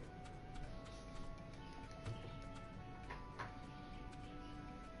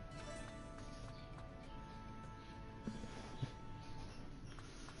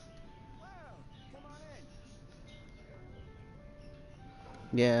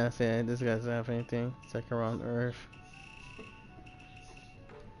 Yeah, see, this guy doesn't have anything. It's like around Earth.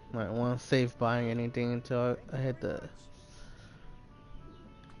 Might want to save buying anything until I hit the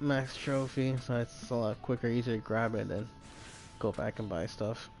max trophy, so it's a lot quicker, easier to grab it than go back and buy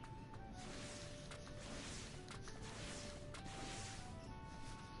stuff.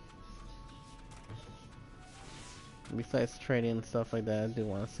 Besides trading and stuff like that, I do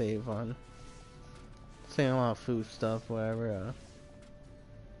want to save on saving a lot of food stuff, whatever.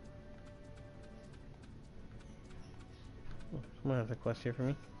 Someone has a quest here for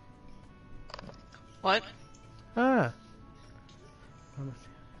me. What? Ah!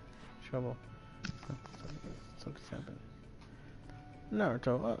 Trouble. Something's happened.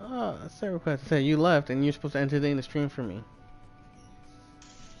 Naruto, save request. Say you left and you're supposed to enter the stream for me.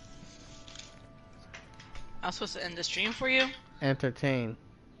 I was supposed to end the stream for you? Entertain.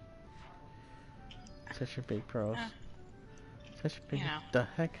 Such a big pros. Such a big. The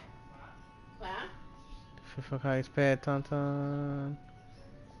heck? What? Fifokai's pad, Tauntaun.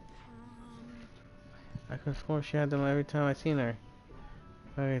 I could have sworn she had them every time I seen her.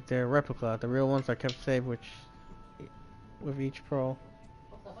 Alright, they're replica. The real ones are kept safe with each pro.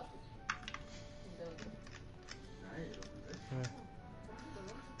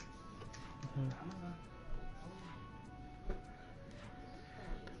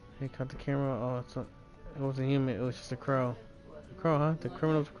 He caught the camera. Oh, it wasn't human. It was just a crow. A crow, huh? The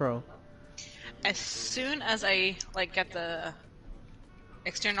criminal's crow. As soon as I like get the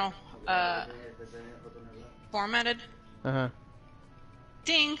external formatted,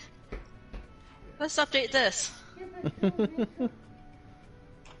 ding. Let's update this.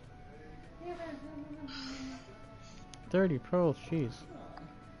 30 pearls, jeez.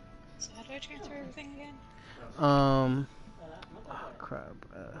 So how do I transfer everything again? Oh crap.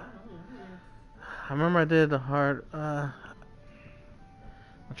 I remember I did the hard. I'm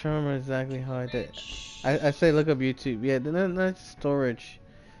trying to remember exactly how I did. I say look up YouTube. Yeah, not storage.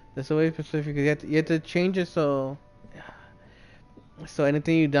 There's a way specific. You have to change it so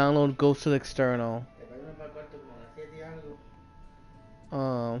anything you download goes to the external.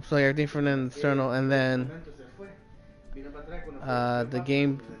 So everything from the external, and then the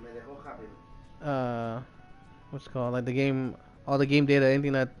game. What's it called? Like the game, all the game data,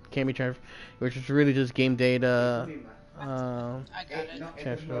 anything that can be transferred, which is really just game data. I got it.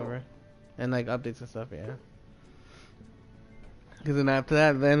 Transfer over, and like updates and stuff. Yeah. Because then after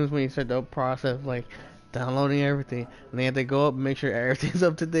that, then is when you start the process like downloading everything, and they have to go up and make sure everything's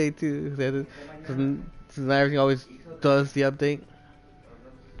up to date too. Because not everything always does the update,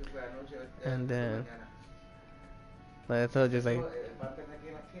 and then like so just like.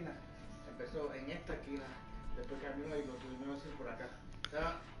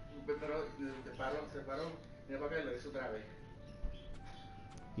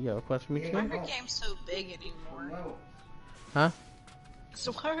 You have a question for me, too? Why are games so big anymore? Huh?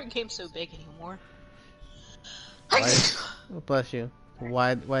 So why are games so big anymore? Bless you.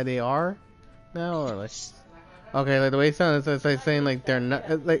 Why they are now, or like? Okay, like the way it sounds, it's like saying like they're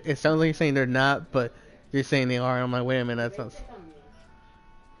not. Like it sounds like you're saying they're not, but you're saying they are. I'm like, wait a minute, that sounds.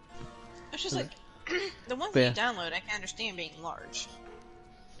 It's just like the ones that you download, I can understand being large.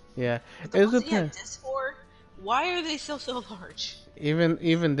 Yeah, but the ones that you have discs for, why are they still so large?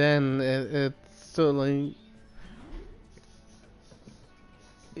 Even then, it's still like.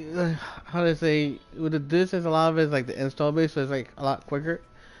 How to say with the disc, a lot of it is like the install base, so it's like a lot quicker.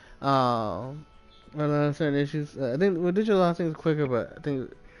 I don't know certain issues. I think with digital, a lot of things are quicker, but I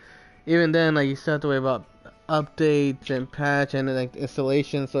think even then, like you still have to worry about updates and patch and like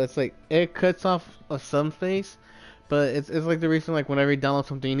installation. So it's like it cuts off of some space, but it's like the reason like whenever you download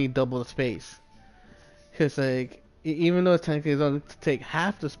something, you need double the space. Cause like even though it's technically only to take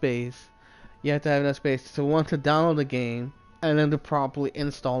half the space, you have to have enough space to want to download the game and then to properly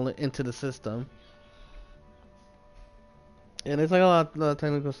install it into the system. And it's like a lot of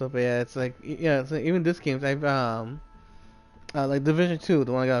technical stuff, but yeah, it's like it's like, even this games I've like Division 2,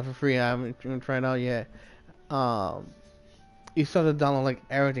 the one I got for free, I haven't even tried out yet. You start to download like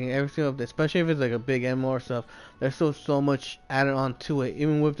everything of this, especially if it's like a big MMO or stuff. There's still so much added on to it,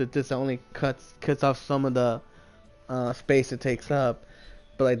 even with the disc that only cuts off some of the space it takes up.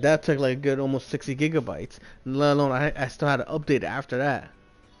 But like that took like a good almost 60 gigabytes. Let alone I still had to update it after that.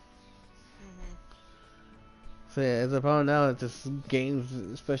 So yeah, it's a problem now. It's just games,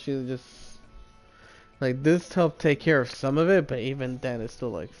 especially just like this helped take care of some of it, but even then, it's still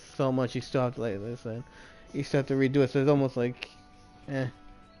like so much. You still have to like listen. You still have to redo it. So it's almost like, eh.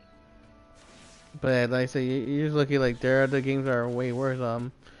 But like I say, you're just looking like there are other games that are way worse.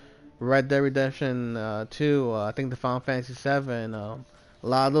 Red Dead Redemption 2. I think the Final Fantasy 7. A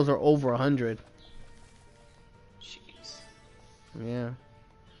lot of those are over 100. Jeez. Yeah.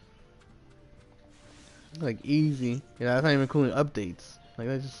 Like easy. Yeah, that's not even including updates. Like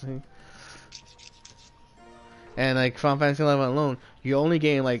that's just like, and like Final Fantasy 11 alone, you're only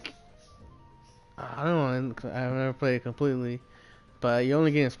getting like I don't know. I've never played it completely, but you're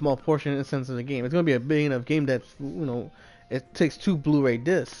only getting a small portion in the sense of the game. It's gonna be a big enough game that's it takes 2 Blu-ray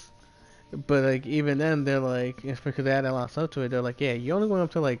discs. But like even then, they're like it's because they add a lot of stuff to it. They're like, yeah, you're only going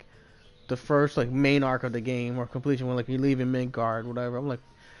up to like the first like main arc of the game or completion when like you leave in Midgard, whatever. I'm like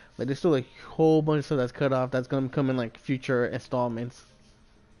there's still a whole bunch of stuff that's cut off that's gonna come in like future installments.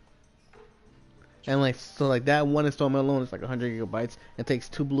 And like so like that one installment alone is like 100 gigabytes and takes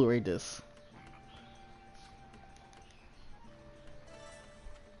 2 Blu-ray discs.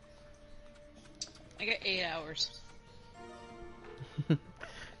 I got 8 hours.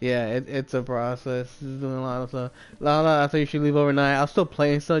 Yeah, it's a process. It's doing a lot of stuff. I think you should leave overnight. I'll still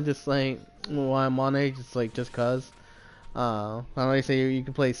play stuff just like while I'm on it, just cause. I know you say you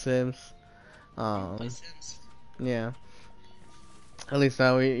can play Sims. Play Sims. Yeah. At least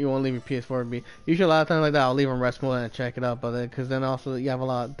that way you won't leave your PS4 be. Usually a lot of times like that I'll leave on rest mode and check it out, but because then also you have a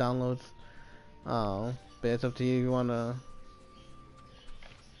lot of downloads. But it's up to you. You wanna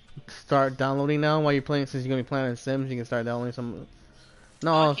start downloading now while you're playing, since you're gonna be playing in Sims. You can start downloading some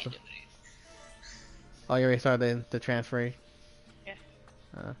No. Oh, I can't do it. Oh, you already started the transfer. Yeah.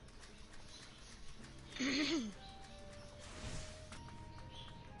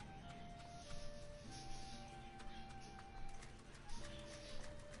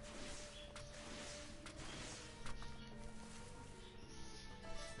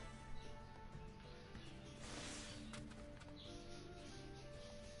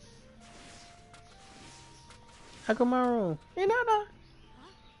 Hakumaru. Hinata.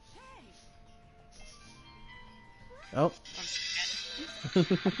 Oh. Hey,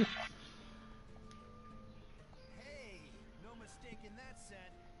 no mistake in that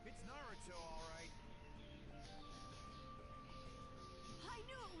set. It's Naruto, all right. I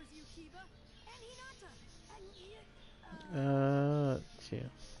knew it was you, Kiba, and Hinata, and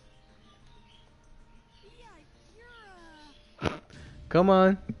Chill. yeah, you're Come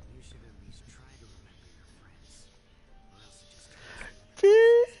on. You should at least try to remember your friends, or else it just turns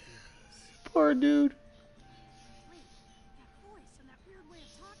Poor dude. Wait, that voice and that weird way of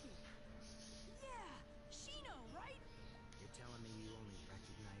talking. Yeah, Shino, right? You're telling me you only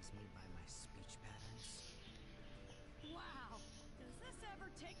recognize me by my speech patterns? Wow, does this ever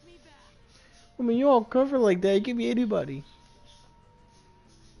take me back? I mean, you all cover like that. You could be anybody.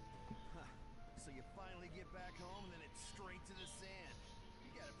 Huh. So you finally get back home and then it's straight to the sand.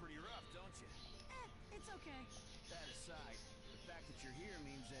 You got it pretty rough, don't you? It's okay. That aside, the fact that you're here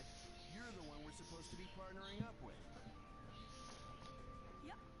means that you're the one we're supposed to be partnering up with.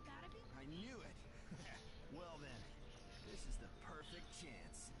 Yep, gotta be. I knew it. Well then, this is the perfect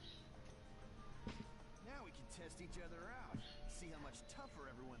chance. Now we can test each other out, see how much tougher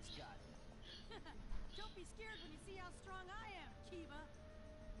everyone's gotten. Don't be scared when you see how strong I am, Kiba.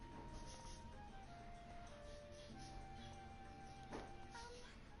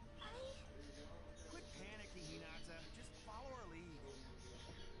 Quit panicking, Hinata. Just follow our lead.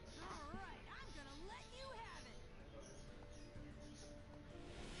 All right, I'm gonna let you have it.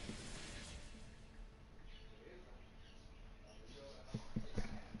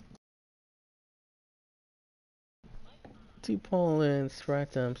 T-Poland,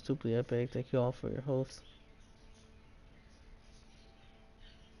 Stratum, Stupidly Epic. Thank you all for your hosts.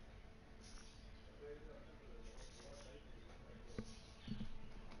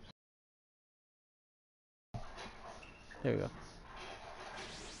 There we go.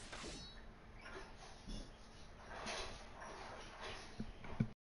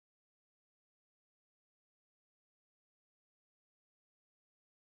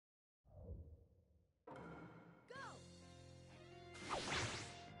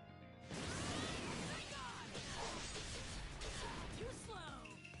 Too slow.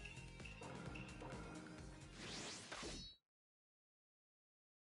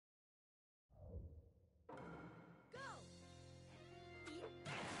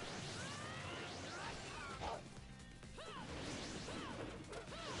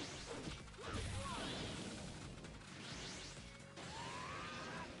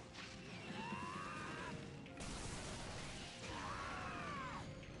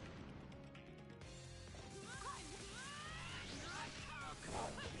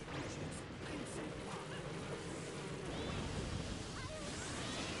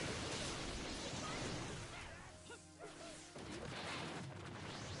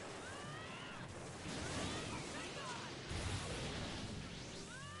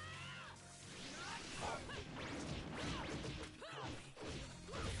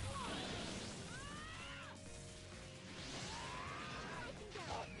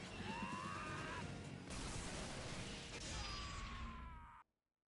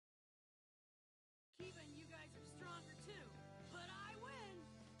 Kiba and you guys are stronger too, but I win.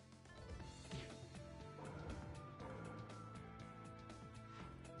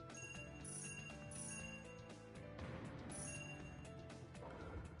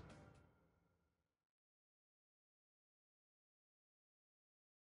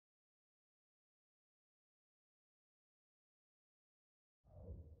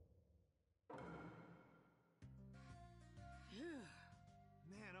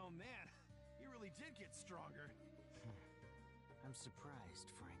 Man, oh man, you really did get stronger. I'm surprised,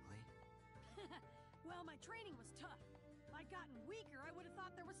 frankly. Well, my training was tough. If I'd gotten weaker, I would have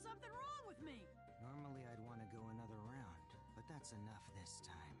thought there was something wrong with me. Normally I'd want to go another round, but that's enough this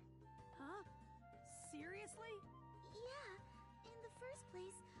time. Huh? Seriously? Yeah. In the first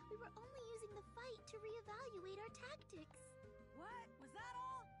place, we were only using the fight to reevaluate our tactics. What? Was that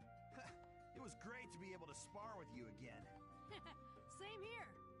all? It was great to be able to spar with you again. Same here.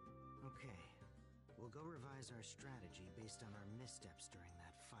 Okay. We'll go revise our strategy based on our missteps during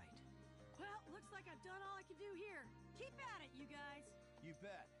that fight. Well, looks like I've done all I can do here. Keep at it, you guys. You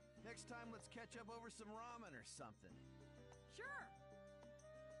bet. Next time, let's catch up over some ramen or something. Sure.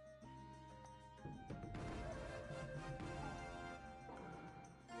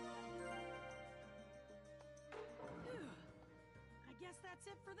 I guess that's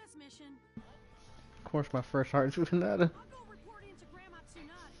it for this mission. Of course, my first heart is Tsunade. I'll go report into Grandma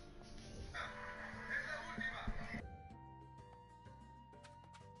Tsunade.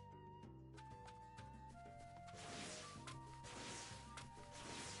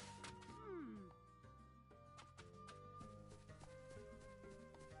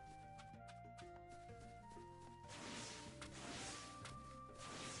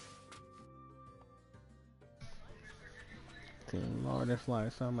 Lord, that's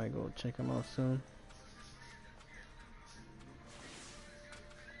live, so I might go check him out soon.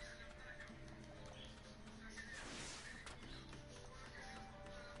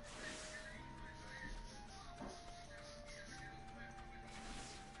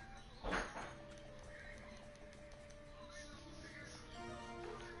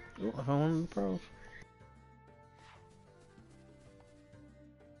 Oh, I found one of the pearls.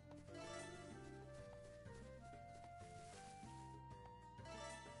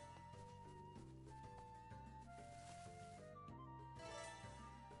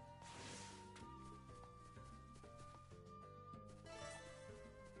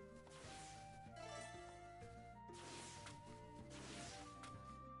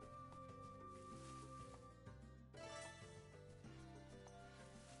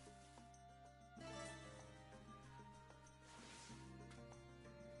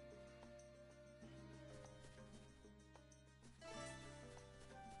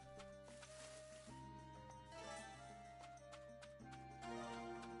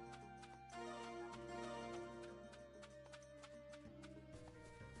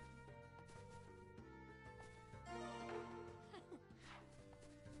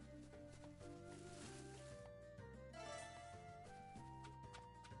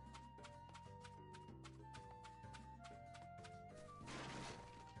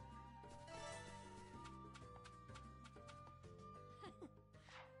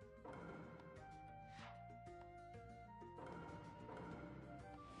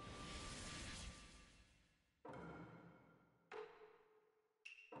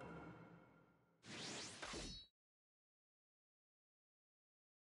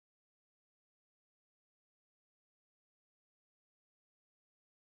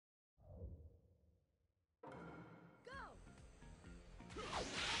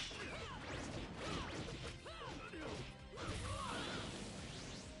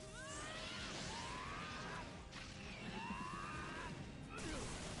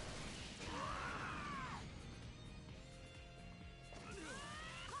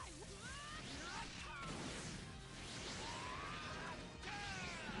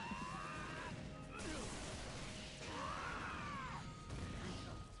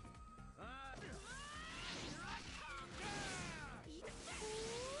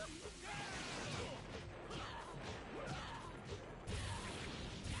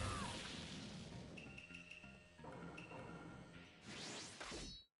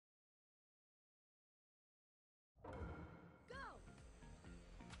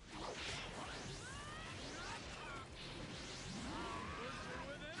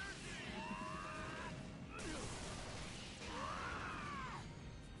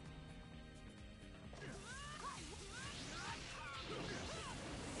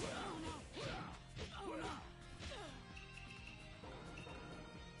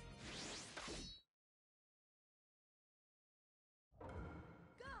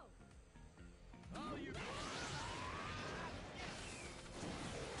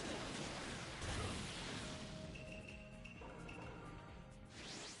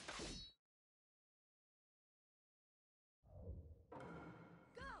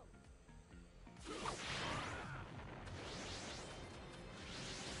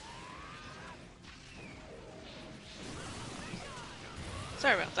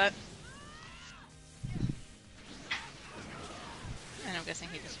 Sorry about that. And I'm guessing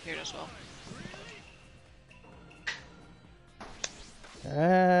he disappeared as well.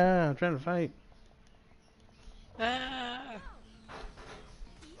 Ah, I'm trying to fight. Ah.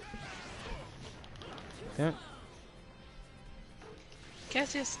 Yeah.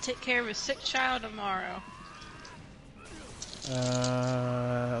 Guess he has to take care of his sick child tomorrow.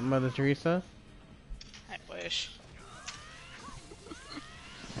 Mother Teresa? I wish.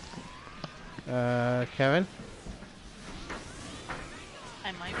 Kevin?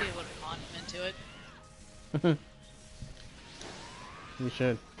 I might be able to con him into it. You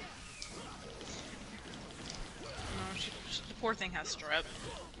should. No, Poor thing has strep.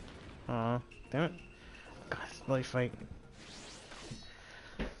 Aw, damn it. God, this bloody fight.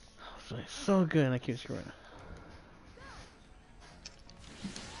 It's so good and I keep screwing it.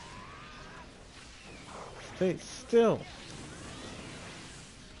 Stay still.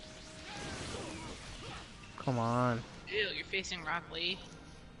 Come on. Ew, you're facing Rock Lee.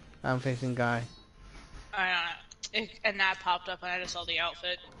 I'm facing Guy. I don't know. And that popped up and I just saw the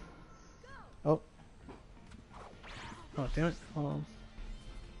outfit. Oh. Oh, damn it. Hold on.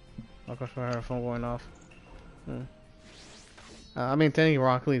 Of course, I heard a phone going off. I mean, technically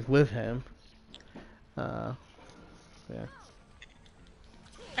Rock Lee's with him. Yeah.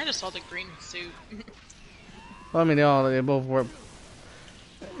 I just saw the green suit. Well, I mean, they both work.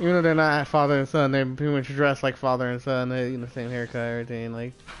 Even though they're not father and son, they pretty much dress like father and son. They, you know, same haircut, everything,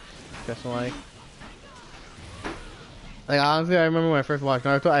 like, just alike. Like, honestly, I remember when I first watched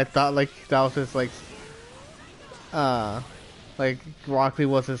Naruto, I thought, like, that was just, like, Rock Lee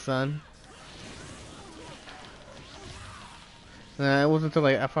was his son. And it wasn't until,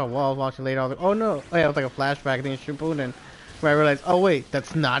 like, after a while I was watching later, I was like, oh no, oh yeah, it was like a flashback, I think, in Shippuden, where I realized, oh wait,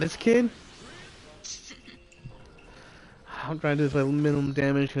 that's not his kid? I'm trying to do this with minimum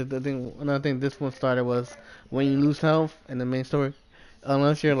damage, because another thing this one started was, when you lose health in the main story,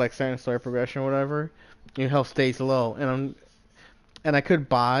 unless you're, like, starting story progression or whatever, your health stays low, and I could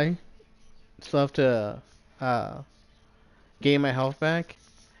buy stuff to, gain my health back,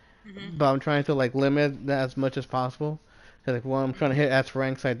 but I'm trying to, like, limit that as much as possible. Cause, like, well, I'm trying to hit S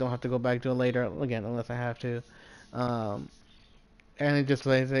rank so I don't have to go back to it later again unless I have to. And it just,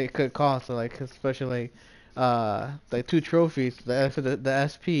 like, it could cost, so, like, especially like 2 trophies, the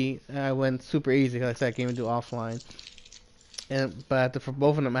SP, I went super easy because I said I can't even do offline. But for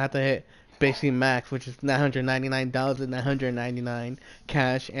both of them I have to hit basically max, which is 999,999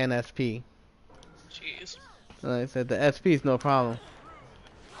 cash and SP. Jeez. Like I said, the SP is no problem.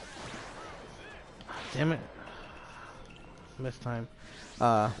 Damn it. Missed time.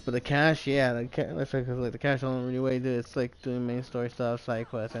 But the cash, yeah, that's because like the cash only really way to do it's like doing main story stuff, side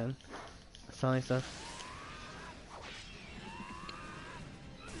quests, and selling stuff.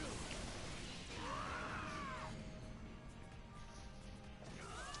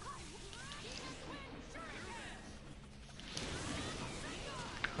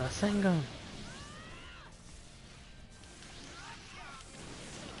 Rasengan.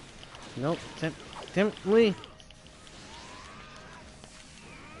 Nope. Damn it, Lee.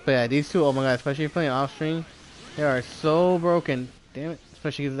 But yeah, these two, oh my god, especially playing off stream, they are so broken. Damn it,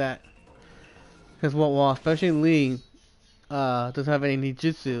 especially that. Because well, especially Lee, doesn't have any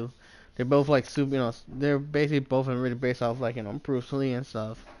ninjutsu. They're both like super, they're basically both really based off like Bruce Lee and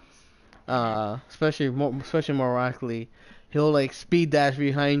stuff. Especially more Rock Lee, he'll like speed dash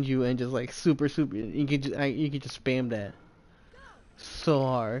behind you and just like super. You can just spam that so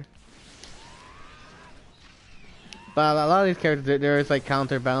hard. But a lot of these characters, there is like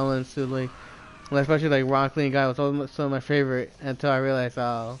counterbalance to like, especially like Rock Lee and Guy was some of my favorite until I realized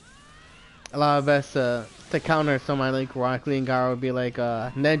a lot of best to counter someone like Rock Lee and Guy would be like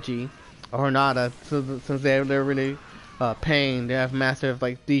Neji or Hinata, since they're really pain. They have massive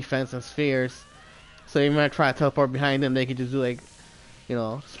like defense and spheres, so even when I try to teleport behind them, they can just do like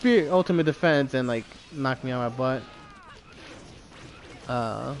spear ultimate defense and like knock me out my butt.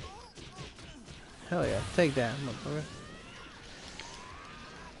 Hell yeah, take that, motherfucker.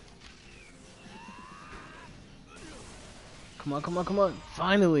 Come on,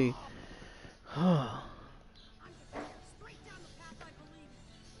 finally!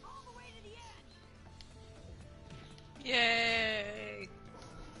 Yay!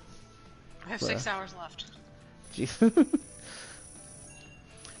 I have 6 hours left. Jeez.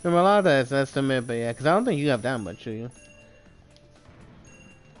 Remember, a lot of that is estimate, but yeah, because I don't think you have that much, do you?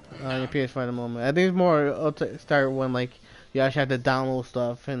 On your PS5 at the moment. I think it's more start when like you actually have to download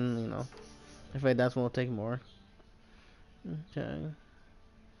stuff, and I feel like that's when it'll take more. Okay.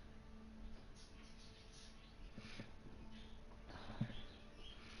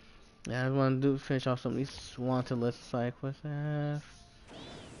 Yeah, I want to finish off some of these wanted list side quests.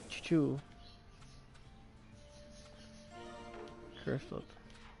 Choo. Crystal.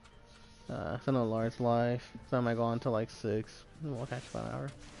 Send a large life. So I might go on to like 6. We'll catch about an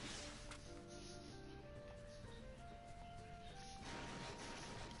hour.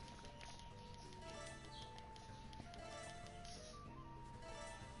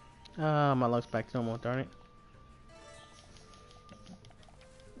 My luck's back to normal, darn it.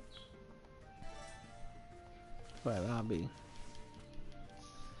 But I'll be.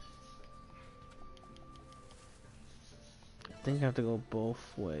 I think I have to go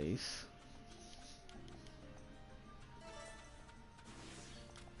both ways.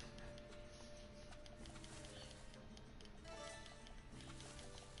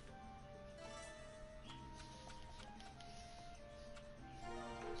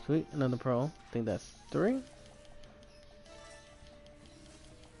 Sweet, another pro. I think that's 3.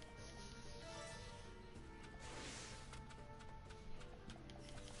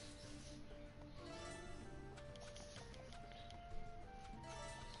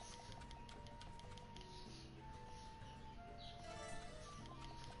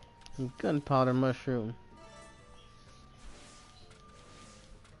 Gunpowder mushroom.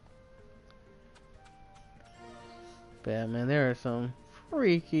 But yeah, man, there are some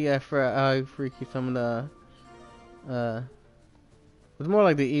freaky. I forgot how freaky some of the. It's more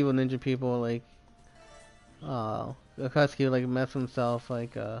like the evil ninja people, like. Akatsuki like mess himself,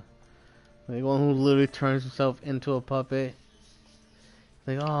 like one who literally turns himself into a puppet.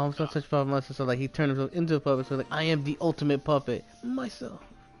 Like, oh, I'm such a puppet master. So like he turned himself into a puppet. So like I am the ultimate puppet myself.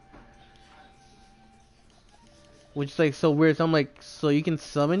 Which is like so weird. So I'm like, so you can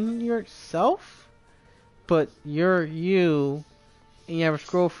summon yourself, but you're you, and you have a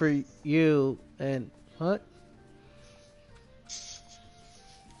scroll for you, and what?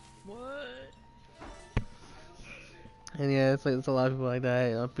 What? And yeah, it's like it's a lot of people like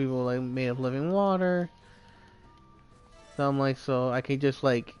that. People like made of living water. So I'm like, so I can just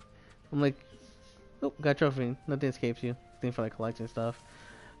like, I'm like, oh, got trophy. Nothing escapes you. Thing for like collecting stuff.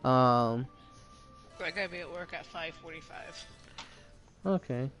 I gotta be at work at 5:45.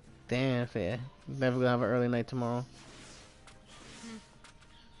 Okay. Damn, fair. Never gonna have an early night tomorrow.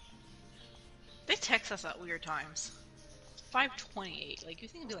 They text us at weird times. 5:28. Like, you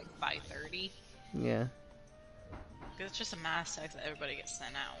think it'd be like 5:30? Yeah. Because it's just a mass text that everybody gets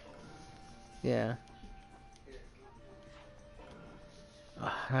sent out. Yeah.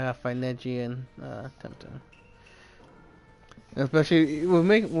 I gotta find Neji and Temtem. Especially, we're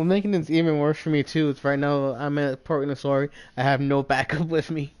making this even worse for me too. It's right now I'm at a part in the story. I have no backup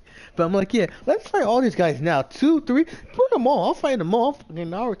with me, but I'm like, yeah, let's fight all these guys now. 2, 3, put them all. I'll fight them all. Fucking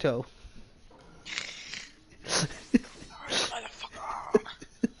Naruto.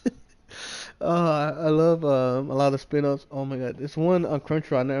 I love a lot of spin-offs. Oh my god, this one on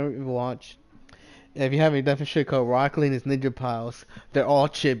Crunchyroll I never even watched. If you haven't, definitely should called Rock Lee and his Ninja Pals. They're all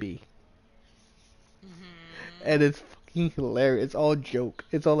chibi. And it's fucking hilarious. It's all joke.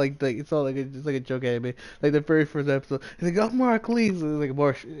 It's all like it's all like just like a joke anime. Like the very first episode, it's like, I'm Rock Lee. It's like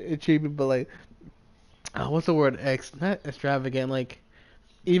more chibi, but like, what's the word? Not extravagant. Like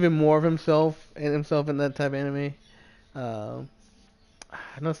even more of himself in that type of anime.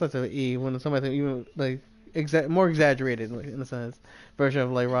 I know it's not an E when somebody even like more exaggerated like, in a sense version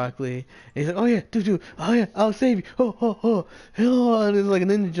of like Rock Lee. And he's like, oh yeah, dude, oh yeah, I'll save you, and it's like a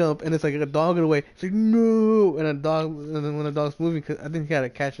ninja jump, and it's like a dog in the way. It's like no, and then when the dog's moving, cause I think he gotta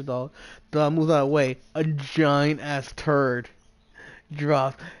catch the dog moves out of the way, a giant ass turd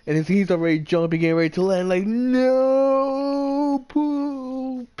drops, and he's already jumping, getting ready to land. Like no,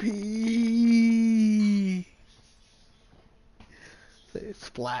 poopy. It's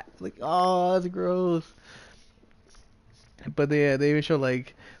flat. Like, oh, that's gross. But they even show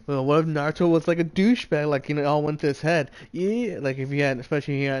like, well, what if Naruto was like a douchebag? Like, it all went to his head. Yeah, like if he had,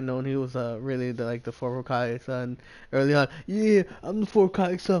 especially if he had known he was really the fourth Hokage son early on. Yeah, I'm the fourth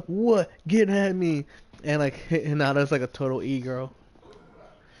Hokage son. What? Get at me! And like Hinata's like a total e-girl.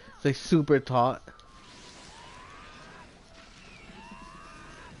 It's like super taut.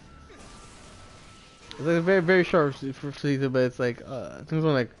 It's like a very, very short season, but it's like, I think it's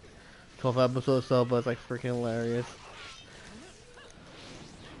only like 12 episodes or so, but it's like freaking hilarious.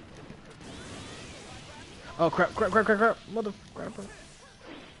 Oh crap, mother crap.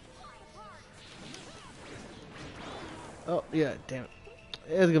 Oh, yeah, damn it.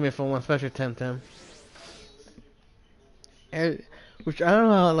 It's gonna be a fun one, especially Temtem. Which I don't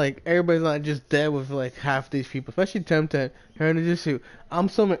know how, like, everybody's not just dead with, like, half these people. Especially Temtem. Her ninjutsu. I'm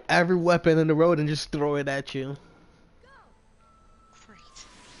summoning every weapon in the road and just throw it at you. Great.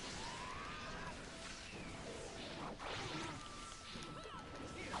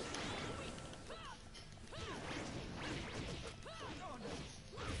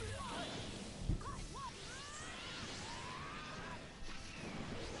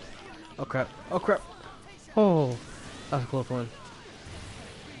 Oh crap, oh crap. Oh, that's a close one.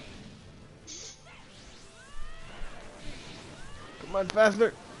 Come on,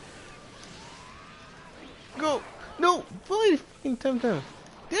 faster! Go! No! Fully fucking Temtem!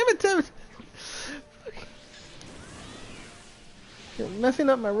 Damn it, Temtem! You're messing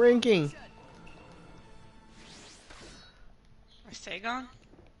up my ranking! Rasengan?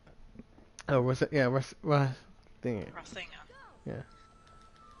 Oh, what's it? Yeah, Rasengan. Rasengan. Yeah.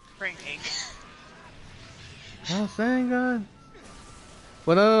 Ranking. Rasengan!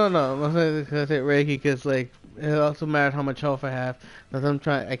 Well, no. I'm gonna say Reiki because, like, it also matters how much health I have. Because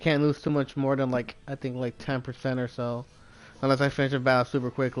I can't lose too much more than like, I think like 10% or so. Unless I finish a battle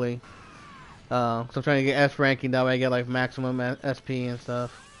super quickly. So I'm trying to get S ranking, that way I get like maximum SP and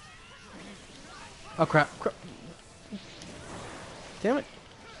stuff. Oh crap. Damn it.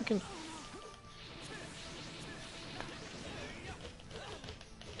 Fucking.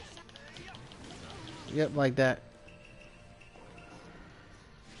 Yep, like that.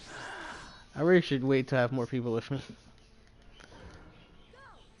 I really should wait to have more people with me.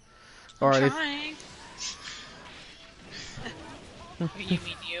 Or at trying. You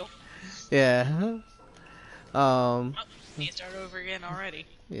mean you? Yeah. Oh, you start over again already.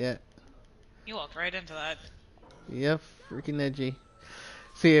 Yeah. You walked right into that. Yep, freaking edgy.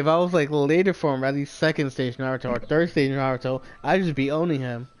 See, if I was like later form, at least second stage Naruto or third stage Naruto, I'd just be owning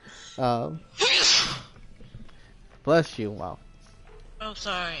him. Bless you. Wow. Oh,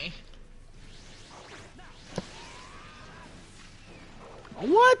 sorry.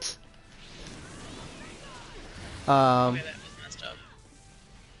 What? Okay, that was messed up.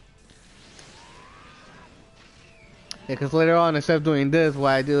 Yeah, because later on, instead of doing this, what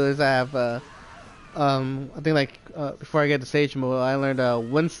I do is I have, I think like, before I get to stage mode, I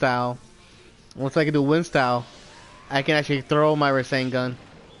learned, wind style. Once I can do wind style, I can actually throw my Rasengan.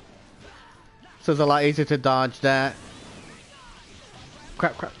 So it's a lot easier to dodge that.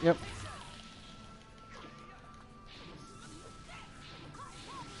 Crap, yep.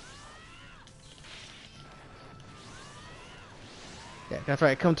 Yeah, that's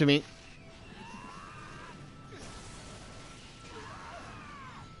right, come to me.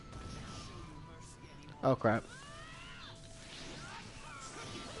 Oh crap.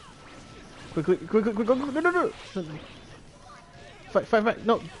 Quickly, no. Fight,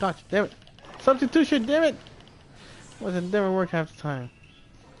 no, dodge, damn it. Substitution, damn it! It never worked half the time.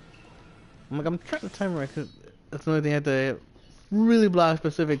 I'm trying to time right, because that's the only thing I have to really block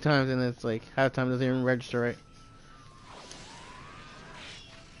specific times, and it's like, half the time doesn't even register right.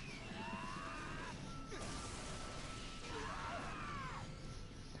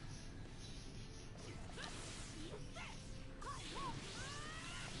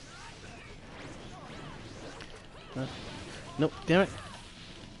 Nope, damn it.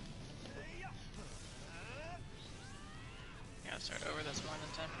 Yeah, start over, that's more than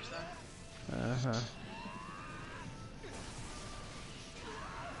 10%. Uh-huh.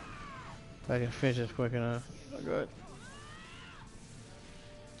 If I can finish this quick enough. Oh, good.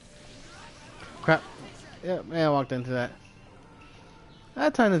 Crap. Yeah, man, I walked into that.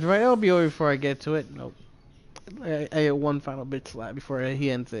 That time is right. It'll be over before I get to it. Nope. I get one final bit slap before he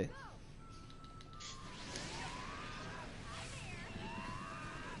ends it.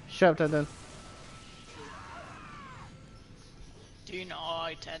 Shut up, then. Do you know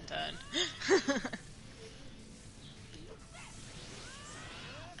I 10-10?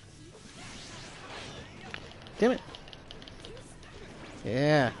 Damn it.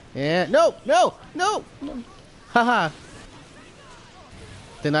 Yeah. No. Haha.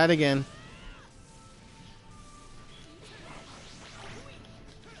 Denied again.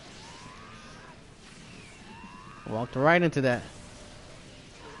 Walked right into that.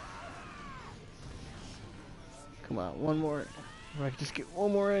 Come on, one more. If I could just get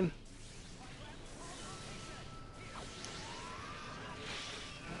one more in.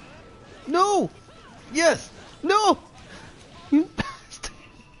 No! Yes! No! You bastard!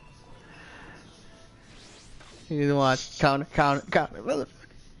 You know what? Counter. Motherfucker.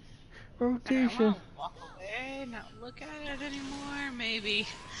 Rotation. I won't walk away, not look at it anymore, maybe.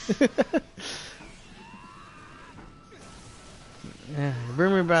 Yeah,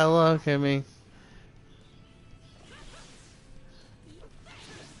 bring me bad luck, I mean.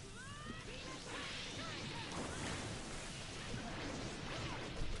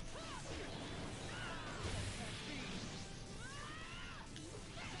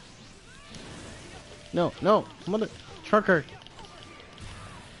 No, mother trucker.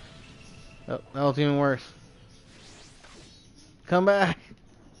 Oh, that was even worse. Come back.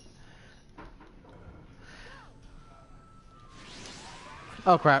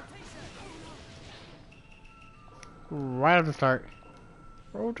 Oh crap. Right at the start.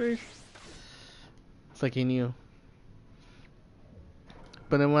 Rotation. It's like he knew.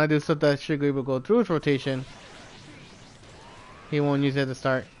 But then when I do stuff that should be able to go through his rotation, he won't use it at the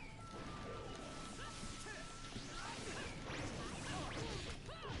start.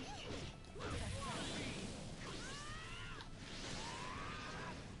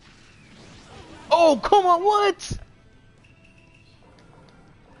 Oh, come on, what?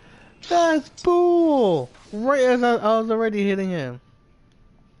 That's bull! Right as I was already hitting him.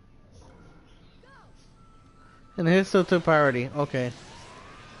 And his still took priority. Okay.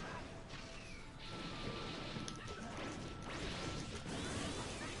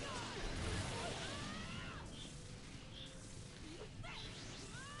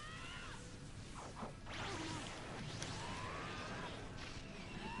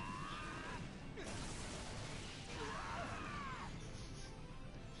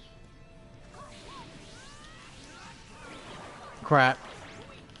 Crap.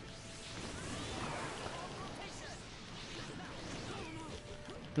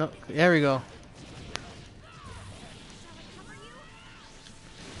 No, there we go.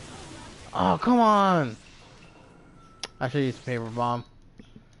 Oh, come on! I should use the paper bomb.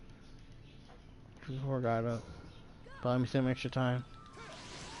 Poor guy up. But let me some extra time.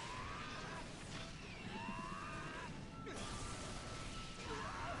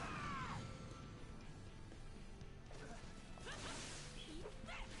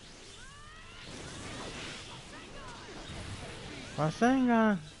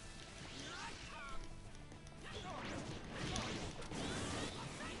 Rasengan!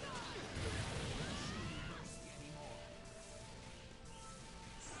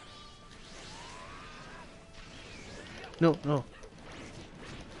 No, no.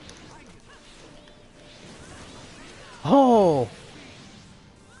 Oh!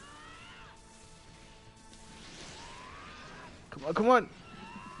 Come on, come on!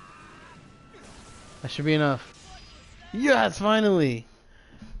 That should be enough. Yes, finally!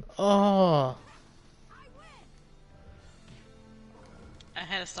 Oh! I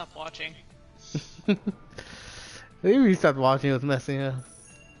had to stop watching. Maybe we stopped watching, it was messing up.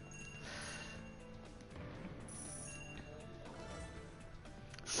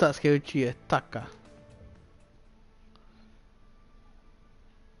 Sasuke Uchiha Taka.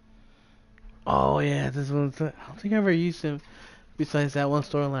 Oh yeah, this one's. I don't think I ever used him. Besides that one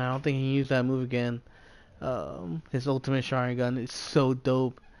storyline, I don't think he used that move again. His ultimate Sharingan is so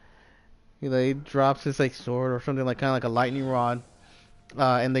dope. He drops his like sword or something like kind of like a lightning rod,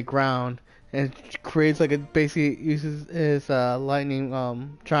 in the ground, and it creates like it basically uses his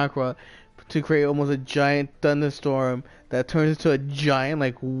lightning chakra to create almost a giant thunderstorm that turns into a giant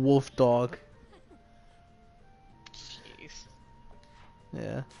like wolf dog. Jeez.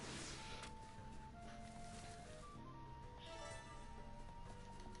 Yeah.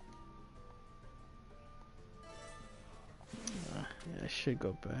 Yeah, I should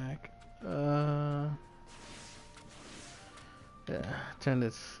go back. Yeah, turn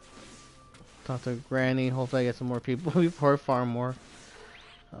this. Talk to Granny. Hopefully, I get some more people before I farm more.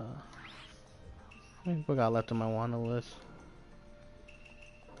 How many people got left on my Wanda list?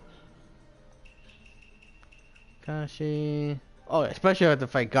 Kashi. Oh, especially if I have to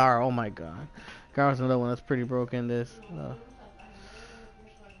fight Gara. Oh my god. Gara's another one that's pretty broken. This.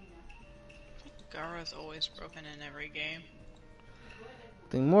 Gara's always broken in every game.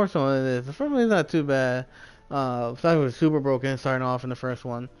 I think more so than this. The first one is not too bad. It was super broken starting off in the first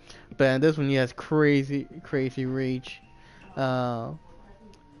one. But in this one, he has crazy reach.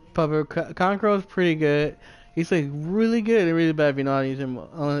 Puppet Conqueror is pretty good. He's like really good and really bad if you know how to use him.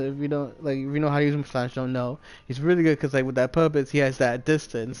 If you don't like, if you know how to use him, slash don't know. He's really good because like with that puppets, he has that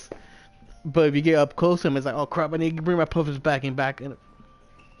distance. But if you get up close to him, it's like, oh crap, I need to bring my puppets back and back. And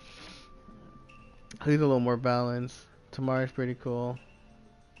he's a little more balanced. Tamari's pretty cool.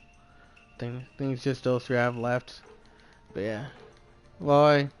 Think it's just those three I have left. But yeah,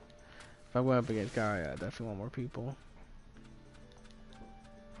 well, if I went up against Gara, I definitely want more people.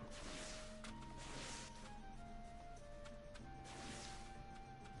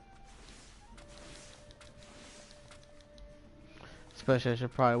 Especially, I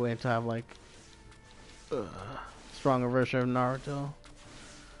should probably wait until I have like stronger version of Naruto.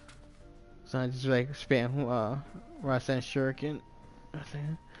 So I just like spam Rasen Shuriken.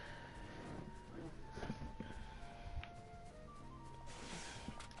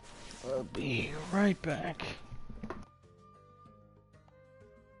 I'll be right back.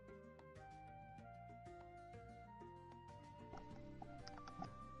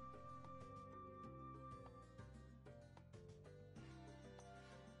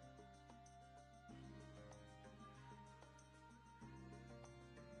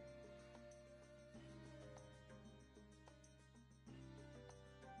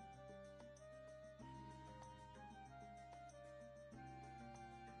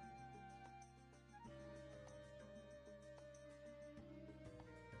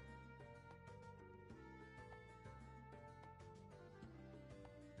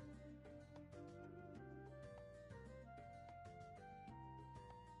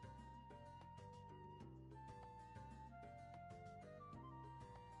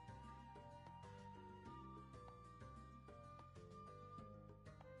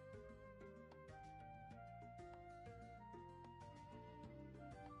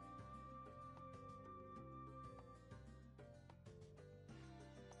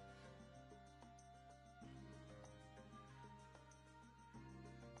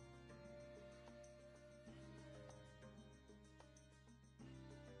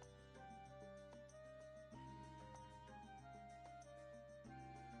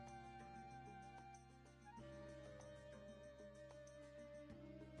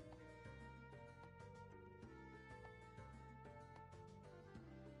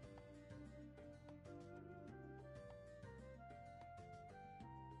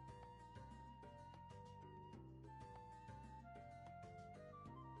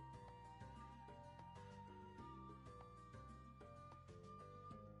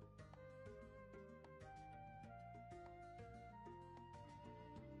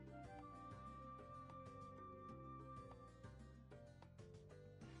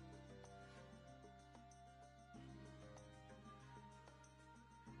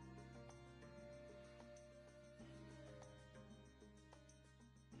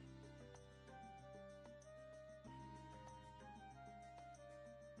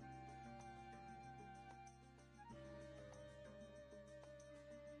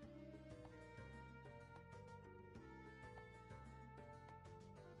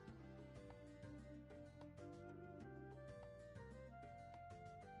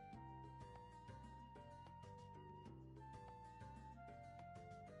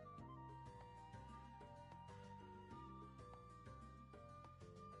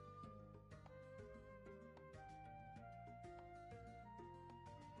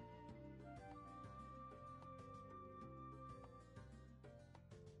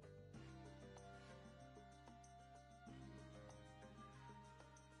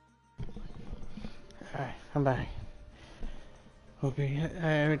 I'm back. Okay,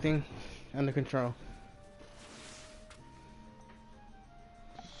 everything under control.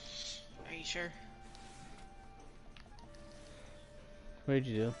 Are you sure? What did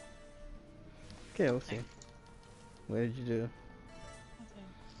you do? Okay, we'll see. What did you do? Nothing.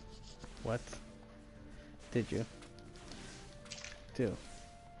 What did you do?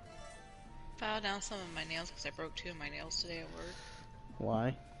 Filed down some of my nails because I broke 2 of my nails today at work.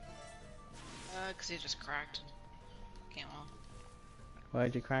 Why? Because they just cracked. Came off. Why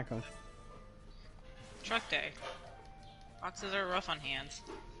did you crack them? Truck day. Boxes are rough on hands.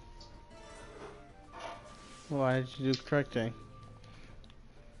 Why did you do truck day?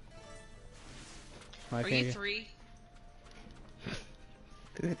 Why Are can't you 3?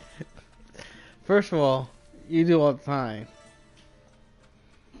 First of all, you do all the time.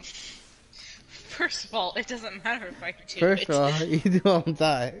 First of all, it doesn't matter if I do First it. of all, you do all the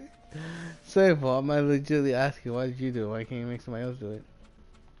time. Second of all, I might legitimately ask you, why did you do it? Why can't you make somebody else do it?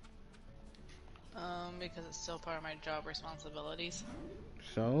 Because it's still part of my job responsibilities.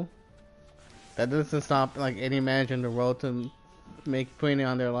 So? That doesn't stop like any manager in the world to putting it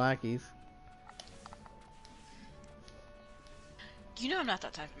on their lackeys. You know I'm not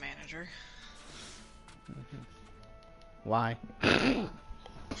that type of manager. Why?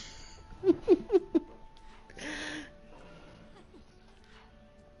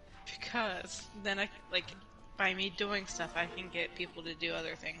 Because then by me doing stuff, I can get people to do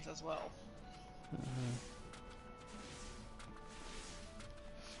other things as well.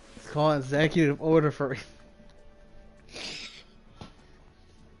 It's called executive order for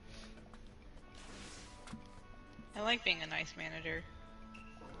I like being a nice manager.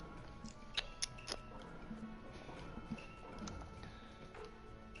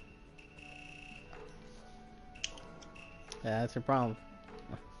 Yeah, that's your problem.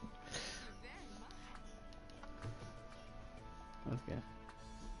 Okay.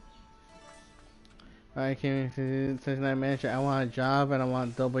 Alright, Kimmy, since I'm manager, I want a job and I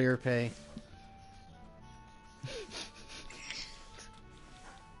want double your pay.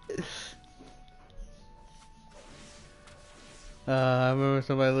 I remember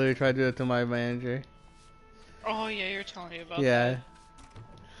somebody literally tried to do it to my manager. Oh yeah, you're telling me about Yeah. that.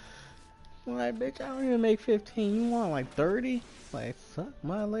 Like, bitch, I don't even make 15. You want like 30? Like, suck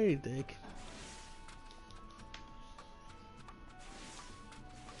my lady dick.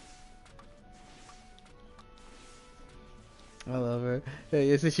 I love her. Hey,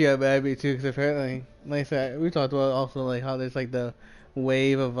 it's just she got mad at me too, because apparently, like I said, we talked about also like how there's like the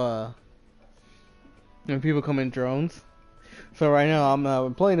wave of when people come in drones. So right now I'm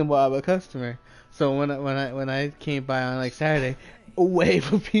not playing them while I'm a customer. So when I came by on like Saturday, a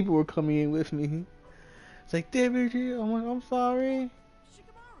wave of people were coming in with me. It's like, damn it, I'm like, I'm sorry. I heard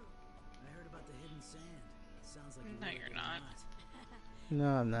about the hidden sand. Sounds like No, you're not. No,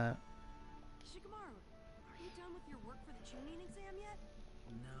 I'm not. Shikamaru, are you done with your work for the tuning exam yet?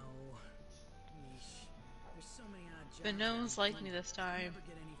 No. Yeesh. There's so many odd jobs. The gnomes like me this time. Never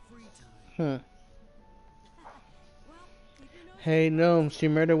get any free time. Hey, gnome, she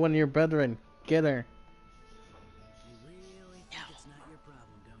murdered one of your brethren. Get her. You really think it's not your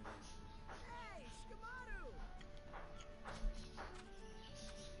problem, don't you? Hey, Shikamaru!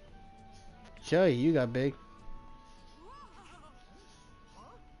 Joey, you got big.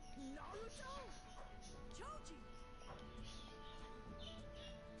 Huh? Naruto? Choji!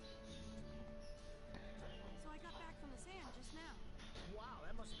 So I got back from the sand just now. Wow,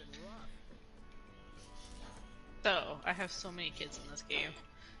 that must have been rough. So, I have so many kids in this game.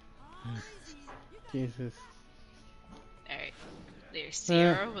 Jesus. Alright. There's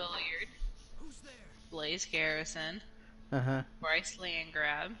Sierra Williard. Who's there? Blaze Garrison. Uh-huh. Bryce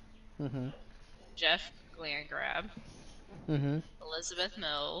Landgrab. Mm-hmm. Jeff Landgrab. Mm-hmm. Elizabeth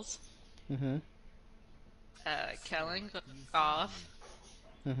Mills. Mm-hmm. Kellen Goff.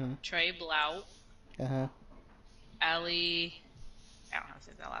 Mm-hmm. Trey Blout. Uh-huh. Allie... I don't know how to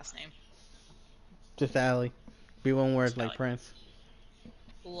say that last name. Just Allie. Be one word Just like Allie. Prince.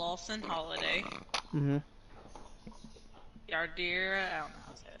 Lawson Holiday. Mm-hmm. Yardira... I don't know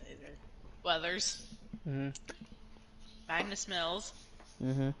how to say that either. Weathers. Mm-hmm. Magnus Mills.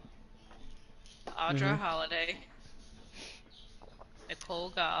 Mm-hmm. Audra Holiday. Nicole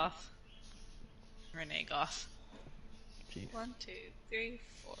Goff. Renee Goff. Jeez. 1, 2, 3,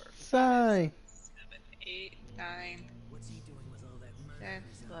 4, 5, Sigh. 6, 7, 8, 9, What's he doing with all that murder 10, in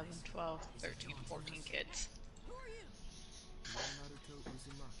his 11, eyes? 12, 13, 14 kids. Who are you? You're Naruto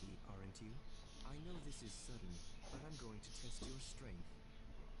Uzumaki, aren't you? I know this is sudden, but I'm going to test your strength.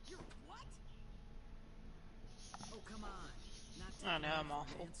 You're what? Oh, come on. Not Oh, no, taking I'm no for an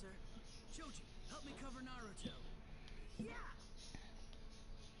awful. answer? Choji, Help me cover Naruto. Yeah.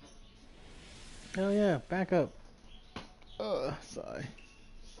 Hell yeah, back up. Sorry.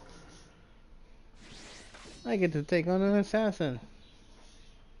 I get to take on an assassin.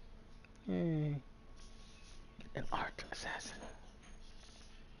 Yay. An art assassin.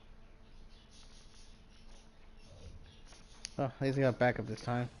 Oh, at least I got backup this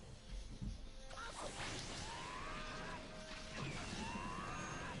time.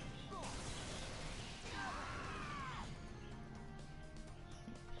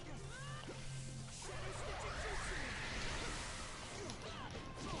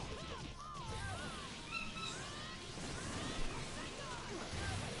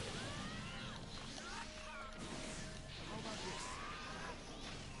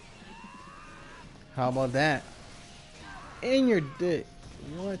 How about that? In your dick.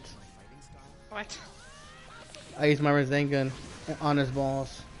 What? What? I used my Rasengan on his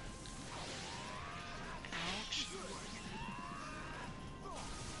balls.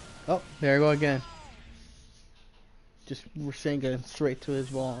 Oh, there I go again. Just Rasengan straight to his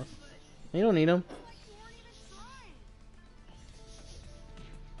balls. You don't need him.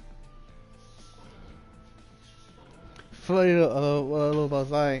 Funny what a little about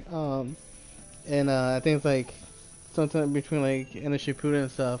Zai. And I think it's like sometime between like in the Shippuden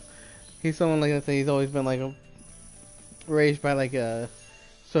and stuff. He's someone like I say he's always been like raised by like a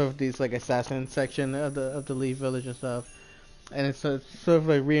sort of these like assassin section of the Leaf Village and stuff. And it's sort of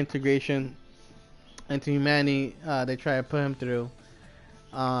like reintegration into humanity. They try to put him through.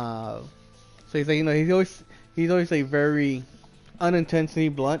 So he's like he's always like very unintentionally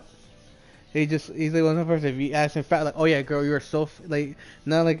blunt. He's like one of the person if you ask him fat like, oh yeah girl you're so like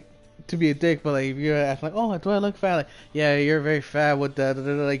not like to be a dick but like if you're asking like, oh do I look fat, like yeah you're very fat with that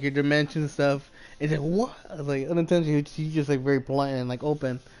like your dimensions and stuff. It's like what, like unintentionally he's just like very blunt and like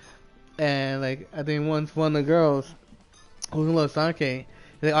open. And like I think once one of the girls who's in love with Sanke, he's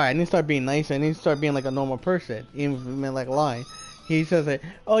like, alright I need to start being nice, I need to start being like a normal person even if it meant like lying. He says like,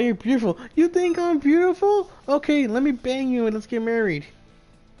 oh you're beautiful, you think I'm beautiful, okay let me bang you and let's get married.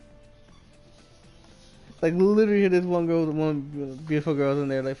 Like literally, this one beautiful girl in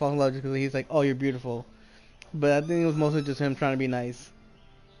there, like falling in love just because he's like, "Oh, you're beautiful." But I think it was mostly just him trying to be nice,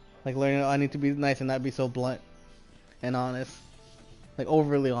 like learning, oh, I need to be nice and not be so blunt and honest, like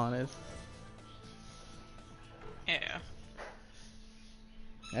overly honest. Yeah.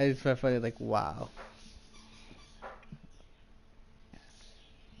 I just felt like, wow.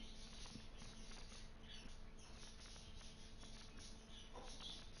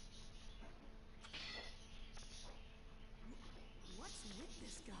 What's with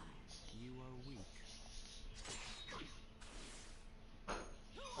this guy? You are weak.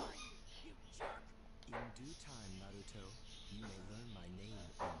 Who are you, you jerk? In due time, Naruto. You may learn my name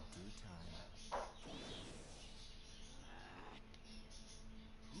in due time.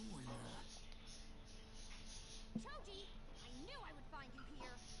 Who in the... Choji! I knew I would find you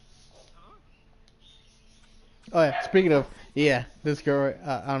here! Huh? Oh yeah, speaking of, yeah, this girl,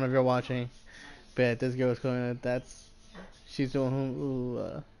 I don't know if you're watching, but this girl is going. She's the one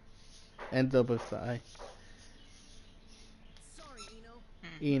who ends up with Sai. Sorry,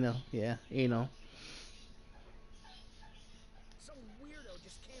 Ino. Ino, yeah, Ino. Some weirdo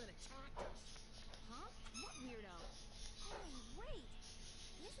just came and attacked us. Huh? What weirdo? Hey, wait!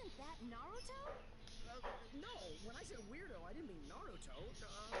 Isn't that Naruto? No, when I said weirdo, I didn't mean Naruto.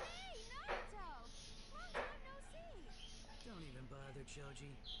 Hey, Naruto! Long time no see! Don't even bother,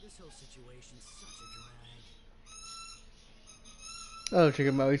 Choji. This whole situation's such a drag. Oh, check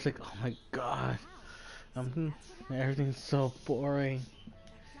him out. He's like, oh my god, everything's so boring.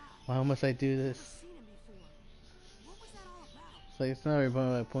 Why must I do this? It's like it's not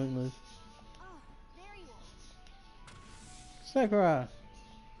really pointless. Oh, there you are. Sakura.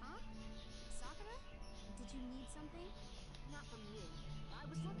 Huh? Sakura? Did you need something? Not from you. I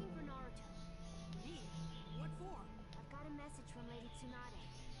was looking for Naruto. Me? What for? I've got a message from Lady Tsunade.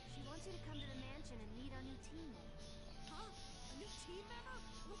 She wants you to come to the mansion and meet our new teammate. Huh? A new team member?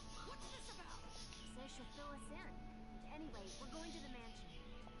 What's this about? Says she'll fill us in. Anyway, we're going to the mansion.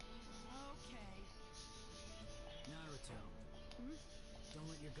 Okay. Naruto. Hmm? Don't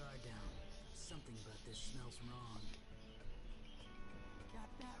let your guard down. Something about this smells wrong. Got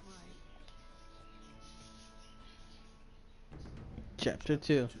that right. Chapter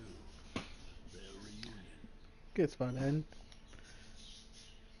 2. Good spot, Ed.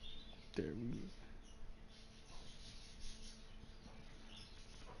 There we go.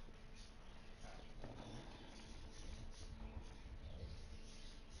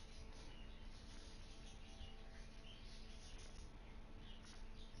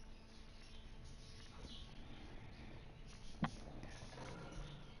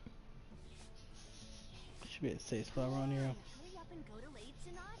 should be a safe spot around here. Hurry up and go to Lady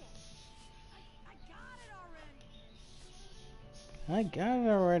Tsunade. I got it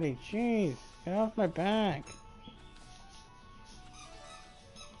already. Jeez, get off my back.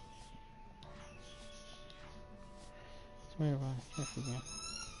 Where am I? Yes, again.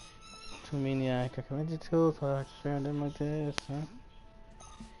 Too maniac. I can ninja tools. So I just found them like this, huh?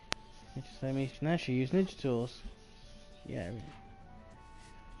 You just let me. Now she use ninja tools. Yeah.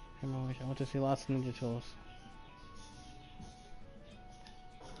 I want to see lots of ninja tools.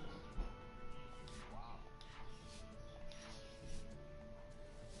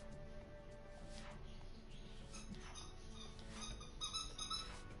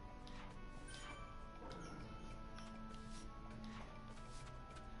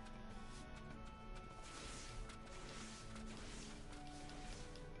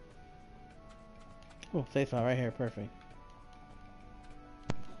 Oh, safe spot right here. Perfect.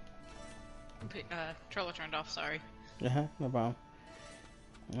 Trailer turned off, sorry. Uh-huh, no problem.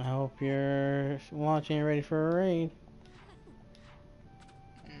 I hope you're launching and ready for a raid.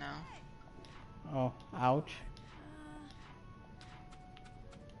 No. Oh, ouch.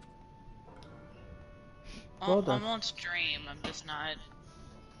 Well done. I'm on stream, I'm just not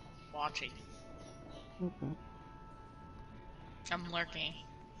watching. Mm-hmm. I'm lurking.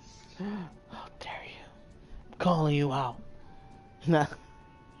 How dare you? I'm calling you out. Nah.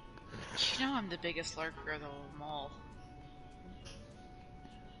 You know I'm the biggest lurker of them all.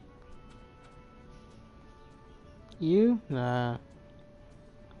 You? Nah.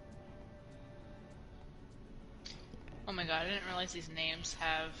 Oh my god, I didn't realize these names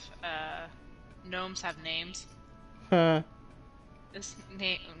have, gnomes have names. Huh. This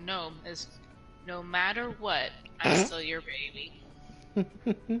gnome is, no matter what, I'm still your baby.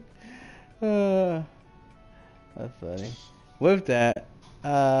 That's funny. With that,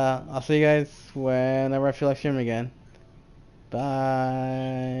 I'll see you guys whenever I feel like streaming again.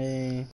 Bye.